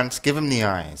Semmler, Trent. Give him the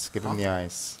eyes. Give him the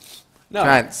eyes. No,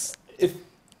 Trent.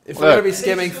 if we're gonna be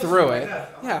skimming through it,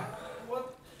 yeah.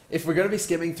 If we're gonna be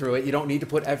skimming through it, you don't need to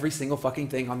put every single fucking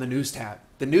thing on the news tab.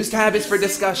 The news tab is for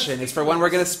discussion. It's for when we're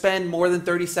gonna spend more than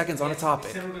 30 seconds on a topic.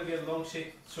 It's never gonna be a long show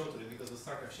today because of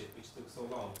StarCraft shit, which took so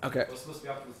long. Okay. It was supposed to be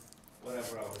up to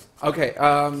whatever hours. Okay.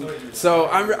 So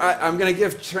I'm gonna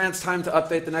give Trance time to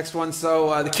update the next one.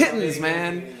 So the kittens,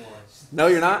 man. No,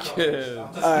 you're not. All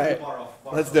right.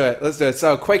 Let's do it.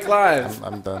 So Quake Live.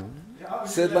 I'm done.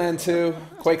 Sidland 2,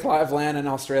 Quake Live LAN in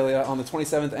Australia on the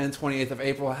 27th and 28th of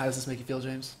April. How does this make you feel,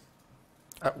 James?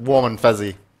 Warm and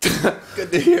fuzzy.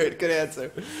 Good to hear it. Good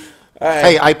answer. All right.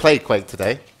 Hey, I played Quake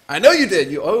today. I know you did.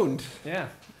 You owned. Yeah.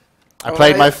 I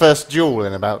played my first duel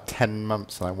in about 10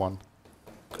 months and I won.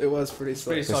 It was pretty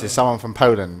slick. This is someone from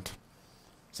Poland.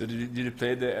 So did you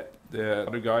play the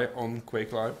other guy on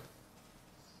Quake Live?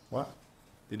 What?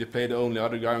 Did you play the only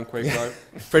other guy on Quake Live?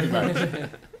 Pretty much.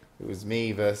 It was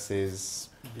me versus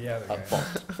Yeah. a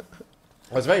bot.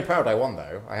 I was very proud I won,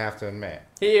 though, I have to admit.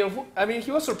 He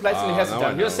was surprisingly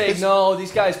hesitant. He was saying, "No,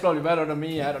 this guy is probably better than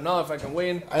me. I don't know if I can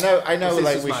win." I know.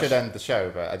 Like we should end the show,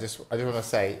 but I just want to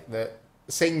say that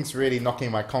Sing's really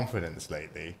knocking my confidence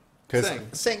lately. Because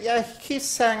Sing, yeah, he keeps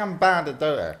saying I'm bad at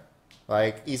Dota.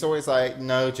 Like he's always like,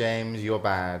 "No, James, you're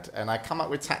bad," and I come up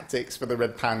with tactics for the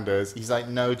Red Pandas. He's like,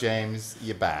 "No, James,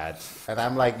 you're bad," and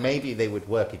I'm like, maybe they would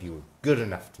work if you were good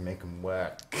enough to make them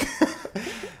work.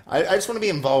 I just want to be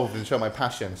involved and show my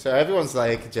passion. So everyone's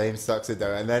like, James sucks at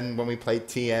Dota. And then when we played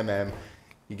TMM,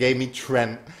 you gave me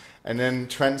Trent. And then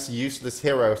Trent's useless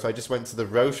hero. So I just went to the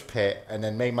Roche pit and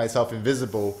then made myself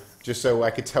invisible just so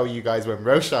I could tell you guys when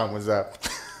Roshan was up.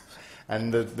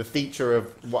 And the feature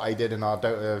of what I did in our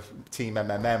Dota team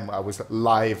MMM, I was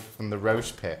live from the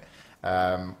Roche pit.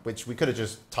 Which we could have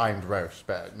just timed Roche.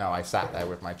 But no, I sat there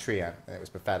with my Treant and it was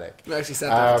pathetic. You actually sat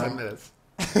there for 10 minutes.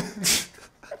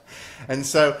 And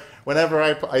so whenever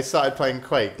I started playing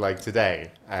Quake like today,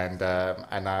 and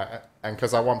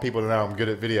because I want people to know I'm good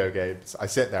at video games, I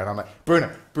sit there and I'm like,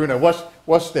 Bruno,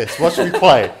 watch this, watch me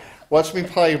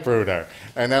play, Bruno.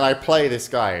 And then I play this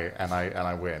guy and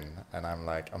I win, and I'm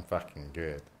like, I'm fucking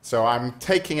good. So I'm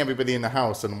taking everybody in the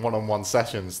house in one-on-one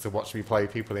sessions to watch me play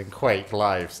people in Quake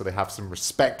live, so they have some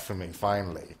respect for me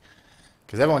finally,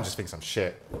 because everyone just thinks I'm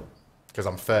shit because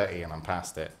I'm 30 and I'm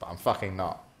past it, but I'm fucking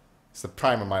not. It's the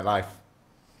prime of my life.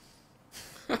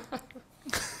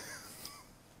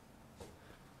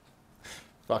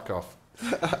 Fuck off.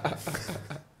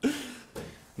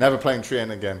 Never playing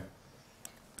Treant again.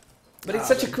 But it's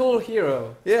such a cool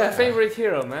hero. Yeah. My favorite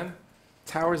hero, man.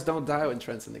 Towers don't die when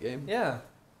Trent's in the game. Yeah.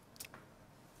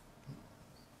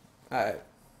 Alright.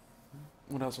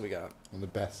 What else we got? I'm the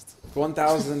best.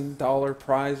 $1,000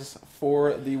 prize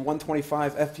for the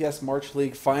 125 FPS March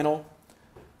League final.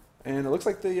 And it looks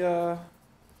like the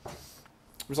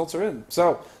results are in.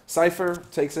 So, Cypher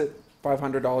takes it,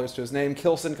 $500 to his name.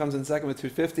 Kilson comes in second with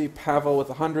 $250. Pavel with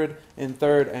 $100 in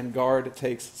third. And Guard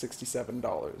takes $67.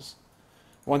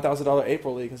 $1,000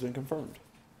 April League has been confirmed.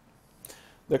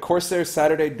 The Corsair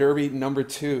Saturday Derby number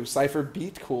 2. Cypher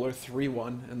beat Cooler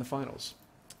 3-1 in the finals.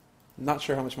 Not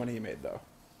sure how much money he made, though.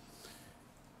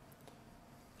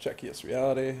 Check ES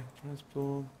Reality. Prize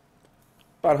pool.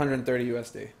 About 130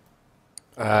 USD.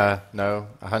 No,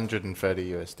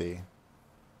 130 USD.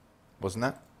 Wasn't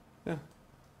that? Yeah.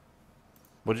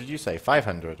 What did you say?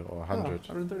 500 or 100?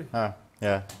 130. Oh,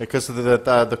 yeah. Because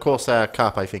the Corsair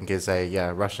Cup, I think, is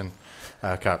a Russian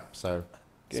cup. So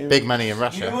it's big money in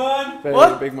Russia. Newman!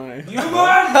 Very big money. Newman!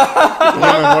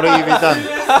 Newman, what have you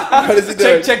done? What is he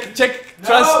doing? Check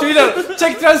trans Twitter.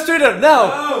 Check trans Twitter.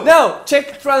 No.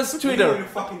 Check trans Twitter. You're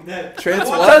fucking dead. Trans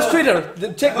what? Trans Twitter.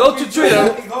 Check. Go to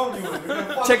Twitter.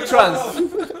 Check trans.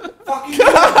 Fucking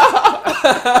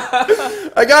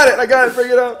I got it.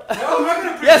 Bring it up. No, I'm not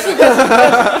gonna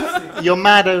Yes. You're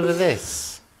mad over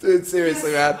this. Dude,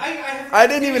 seriously, man. I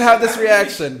didn't even have this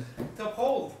reaction. To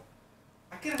uphold.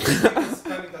 I can't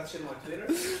spamming that shit on my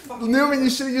Twitter. Fucking Newman, you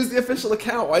should have used the official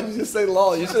account. Why'd you just say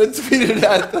lol? You should have tweeted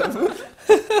at them.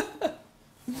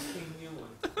 fucking Newman.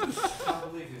 I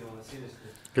can't believe you don't see this.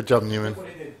 Good job, Newman. Look what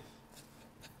he did.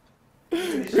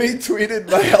 Retweeted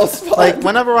by Hellspot. Like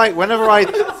whenever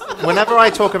I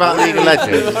talk about League of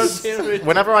Legends,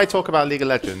 whenever I talk about League of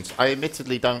Legends, I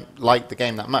admittedly don't like the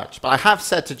game that much. But I have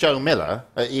said to Joe Miller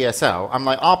at ESL, I'm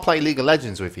like, I'll play League of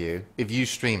Legends with you if you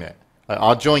stream it. Like,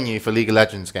 I'll join you for League of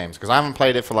Legends games because I haven't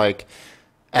played it for like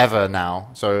ever now,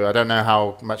 so I don't know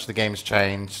how much the game's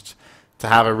changed. To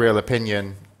have a real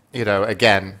opinion, you know,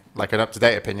 again, like an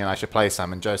up-to-date opinion, I should play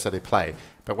some. And Joe said he'd play.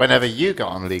 But whenever you got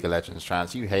on League of Legends,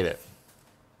 Trans, you hate it.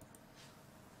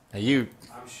 You?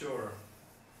 I'm sure.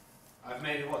 I've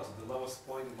made it what? To the lowest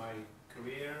point in my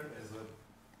career as a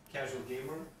casual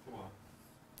gamer? Come on.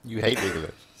 You hate League of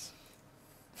Legends.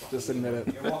 Just admit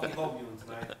it. You're walking home, Newman,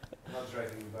 tonight. I'm not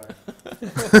dragging you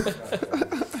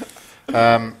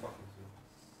back.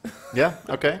 Yeah,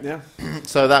 okay. Yeah.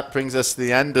 So that brings us to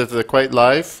the end of the Quake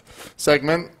Live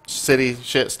segment, City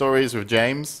Shit Stories with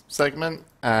James segment,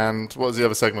 and what was the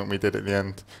other segment we did at the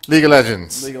end? League of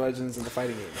Legends. League of Legends and the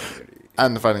fighting game.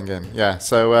 And the fighting game, yeah.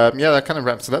 So, yeah, that kind of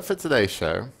wraps it up for today's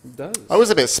show. It does. I was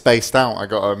a bit spaced out, I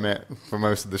got to admit, for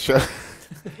most of the show.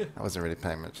 I wasn't really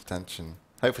paying much attention.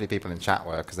 Hopefully people in chat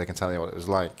were, because they can tell you what it was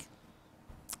like.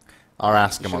 I'll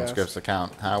ask them on Scripps'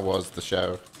 account, how was the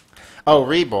show? Oh,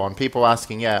 Reborn. People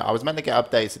asking, yeah, I was meant to get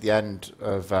updates at the end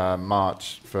of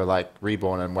March for like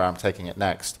Reborn and where I'm taking it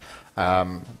next.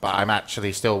 But I'm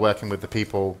actually still working with the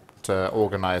people to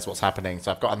organize what's happening.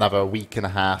 So I've got another week and a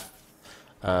half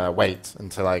wait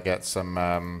until I get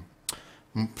some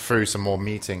through some more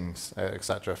meetings,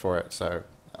 etc. for it. So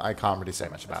I can't really say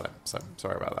much about it. So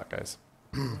sorry about that, guys.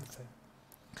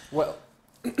 Well,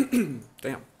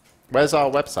 damn. Where's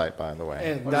our website, by the way?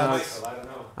 And Michael, that's,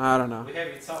 I don't know. We have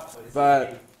it up, but it's But-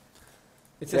 okay.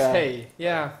 it says hey.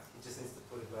 Yeah. It just needs to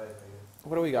put it right, I guess.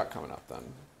 What do we got coming up then?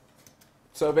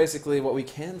 So basically, what we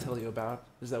can tell you about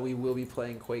is that we will be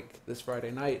playing Quake this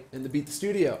Friday night in the Beat the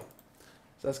Studio.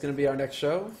 So that's going to be our next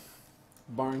show,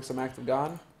 barring some act of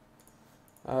God,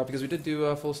 because we did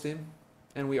do full Steam,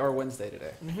 and we are Wednesday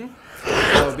today.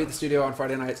 So Beat the Studio on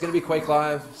Friday night. It's going to be Quake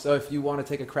Live. So if you want to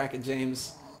take a crack at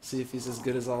James, see if he's as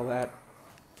good as all that,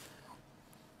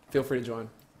 feel free to join.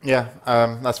 Yeah,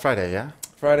 that's Friday, yeah?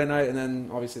 Friday night, and then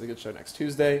obviously the good show next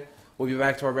Tuesday. We'll be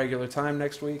back to our regular time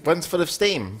next week. When's Full of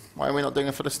Steam? Why are we not doing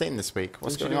a Full of Steam this week?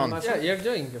 What's Didn't you going do it on? last Yeah, night? you're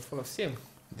doing. You're full of steam.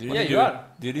 Didn't Yeah, you you do, are.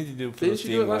 Didn't you do Full Didn't of you do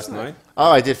Steam it last last night? night?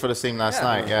 Oh, I did Full of Steam last Yeah.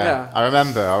 night, yeah. Yeah. I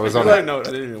remember, I was on I it. know, I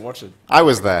didn't even watch it. I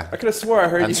was there. I could have swore I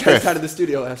heard And you guys Scriff. had in the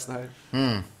studio last night.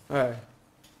 All right.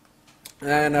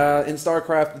 And in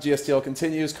StarCraft, the GSTL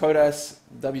continues. CodeS,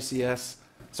 WCS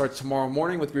starts tomorrow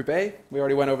morning with Group A. We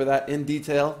already went over that in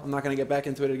detail. I'm not going to get back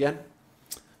into it again.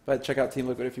 But check out Team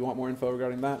Liquid if you want more info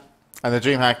regarding that. And the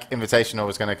DreamHack Invitational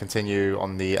is going to continue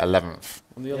on the 11th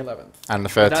On the Yep. 11th. and the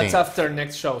That's 13th. after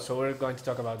next show, so we're going to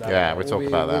talk about that. Yeah, we'll talk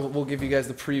about that. We'll give you guys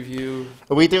the preview.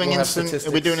 Are we doing We'll have instant? Are we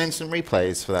statistics. doing instant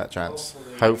replays for that chance?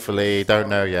 Hopefully, don't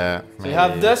know yet. So we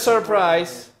have Maybe. the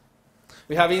surprise.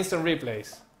 We have instant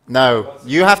replays. No,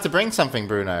 you have to bring something,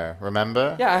 Bruno.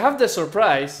 Remember? Yeah, I have the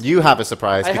surprise. You have a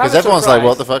surprise I because have a everyone's like, surprise.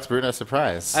 "What the fuck's Bruno's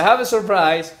surprise?" I have a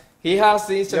surprise. He has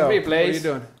the instant Yo, replays. what are you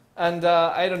doing? And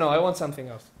I don't know. I want something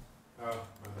else. Oh, my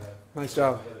bad. Nice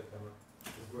job. I got it, camera.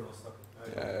 It's Bruno's talking.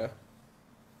 Yeah, yeah.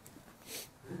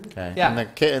 Okay. Yeah. And the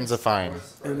kittens are fine.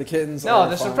 And the kittens No, are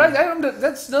the fine. surprise. I don't.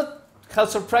 That's not how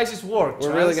surprises work. We're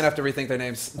really going to have to rethink their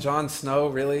names. Jon Snow,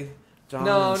 really? Jon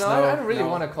No, and no, Snow? I don't really No.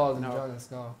 want to call them No. Jon and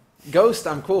Snow. Ghost,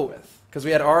 I'm cool with. Because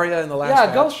we had Arya in the last Yeah,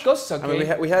 batch. Ghost's okay. I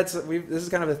mean, this is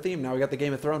kind of a theme now. We got the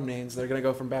Game of Thrones names. They're going to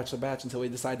go from batch to batch until we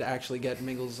decide to actually get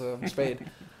Mingle's spade.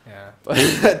 Yeah.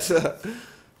 But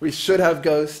we should have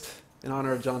Ghost in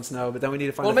honor of Jon Snow, but then we need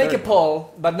to find We'll a make a third.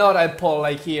 poll, but not a poll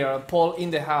like here. A poll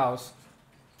in the house.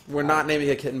 We're not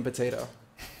naming a kitten Potato.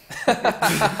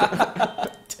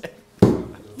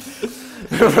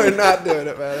 We're not doing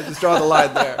it, man. Just draw the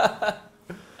line there.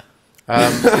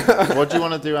 What do you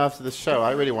want to do after the show?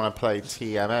 I really want to play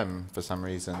TMM for some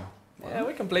reason. Yeah,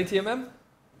 we can play TMM.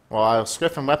 Well,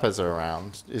 Scriff and Weppers are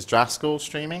around. Is Draskell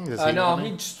streaming? Does he No, know?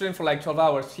 he streamed for like 12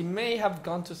 hours. He may have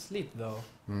gone to sleep though.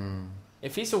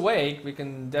 If he's awake, we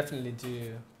can definitely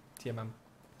do TMM.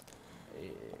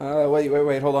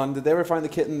 Wait, hold on. Did they ever find the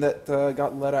kitten that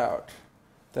got let out?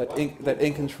 That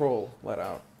In Control let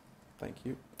out. Thank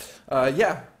you.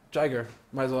 Yeah, Jiger.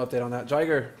 Might as well update on that.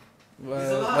 Jiger,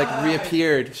 like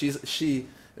reappeared. She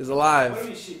is alive. What do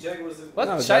you mean she? Jagger was a... What?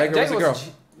 No, Jagger Jagger was a girl.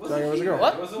 wasn't Jagger was he? a girl.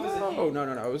 What? It was always a he. Oh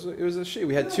no! It was a she.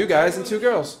 We had two guys and two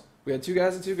girls. We had two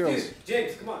guys and two girls. Dude,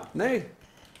 James, come on. Nay,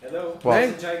 Hello? What?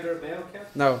 Isn't Jagger a male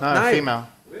cat? no, No, Nay. female.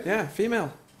 Really? Yeah,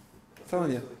 female. I'm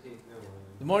telling you.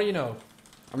 The more you know.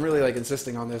 I'm really like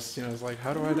insisting on this. You know, it's like,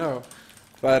 how do I know?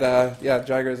 But yeah,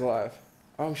 Jagger is alive.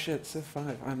 Oh shit, Civ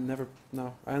 5. I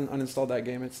uninstalled that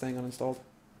game. It's staying uninstalled.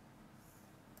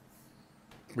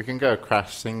 We can go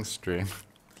Crash Sing stream.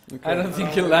 Okay. I don't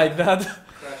think you like that.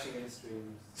 Crashing in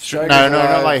streams. Jagger's No, not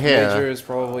alive. like here. Major is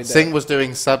probably dead. Sing was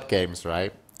doing sub games,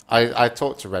 right? I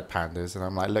talked to Red Pandas and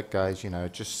I'm like, look, guys,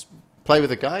 just play with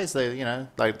the guys. They,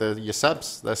 like your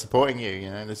subs, they're supporting you.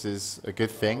 This is a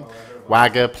good thing.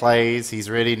 Wagger plays, he's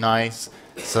really nice.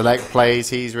 Select plays,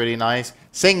 he's really nice.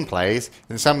 Sing plays,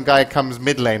 and some guy comes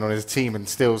mid lane on his team and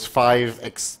steals 5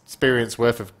 experience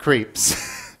worth of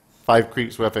creeps. 5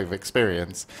 creeps worth of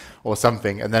experience or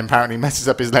something, and then apparently messes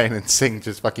up his lane and Sing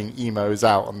just fucking emos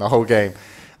out on the whole game.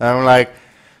 And I'm like,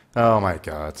 oh my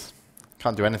god.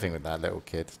 Can't do anything with that little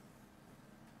kid.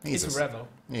 He's a rebel.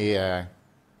 Yeah.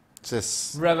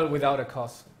 Just Rebel without a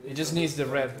cause. He just needs the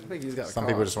red. I think he's got a some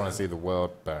cause, people just want man. to see the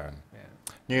world burn. Yeah.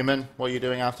 Newman, what are you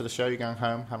doing after the show? You going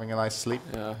home, having a nice sleep?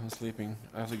 Yeah, I'm sleeping.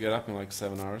 I have to get up in like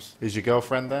 7 hours. Is your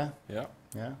girlfriend there? Yeah,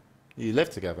 Yeah. You live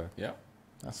together? yeah.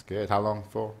 That's good. How long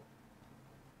for?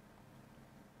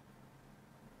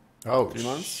 Oh, 3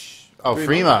 months. Oh, 3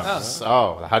 3 months. months.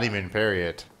 Oh, the honeymoon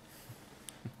period.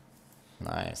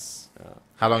 Nice. Yeah.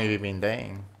 How long have you been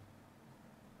dating?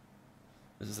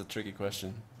 This is a tricky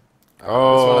question.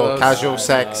 Oh, casual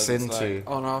sex into like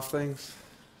on-off things.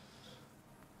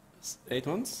 8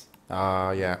 months.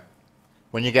 Yeah.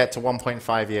 When you get to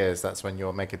 1.5 years, that's when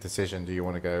you'll make a decision. Do you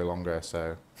want to go longer?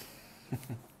 So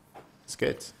it's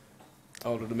good. I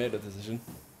already made a decision.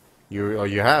 You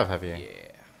have you? Yeah.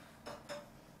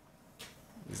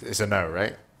 It's a no,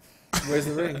 right? Where's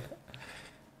the ring?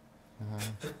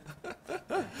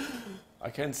 I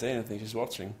can't say anything. She's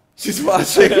watching. She's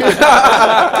watching.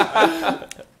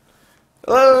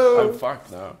 Hello. I'm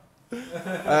fucked now. All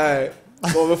right.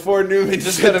 Well, before Newman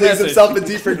just got a digs message. himself a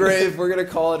deeper grave, we're going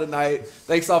to call it a night.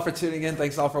 Thanks all for tuning in.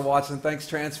 Thanks all for watching. Thanks,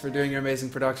 Trance, for doing your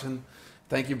amazing production.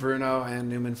 Thank you, Bruno and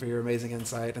Newman, for your amazing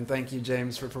insight. And thank you,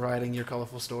 James, for providing your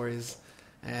colorful stories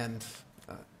and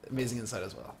amazing insight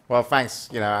as well. Well, thanks.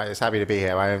 I was happy to be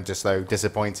here. I am just so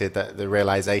disappointed that the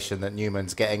realization that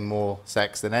Newman's getting more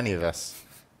sex than any of us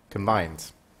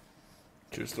combined.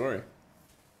 True story.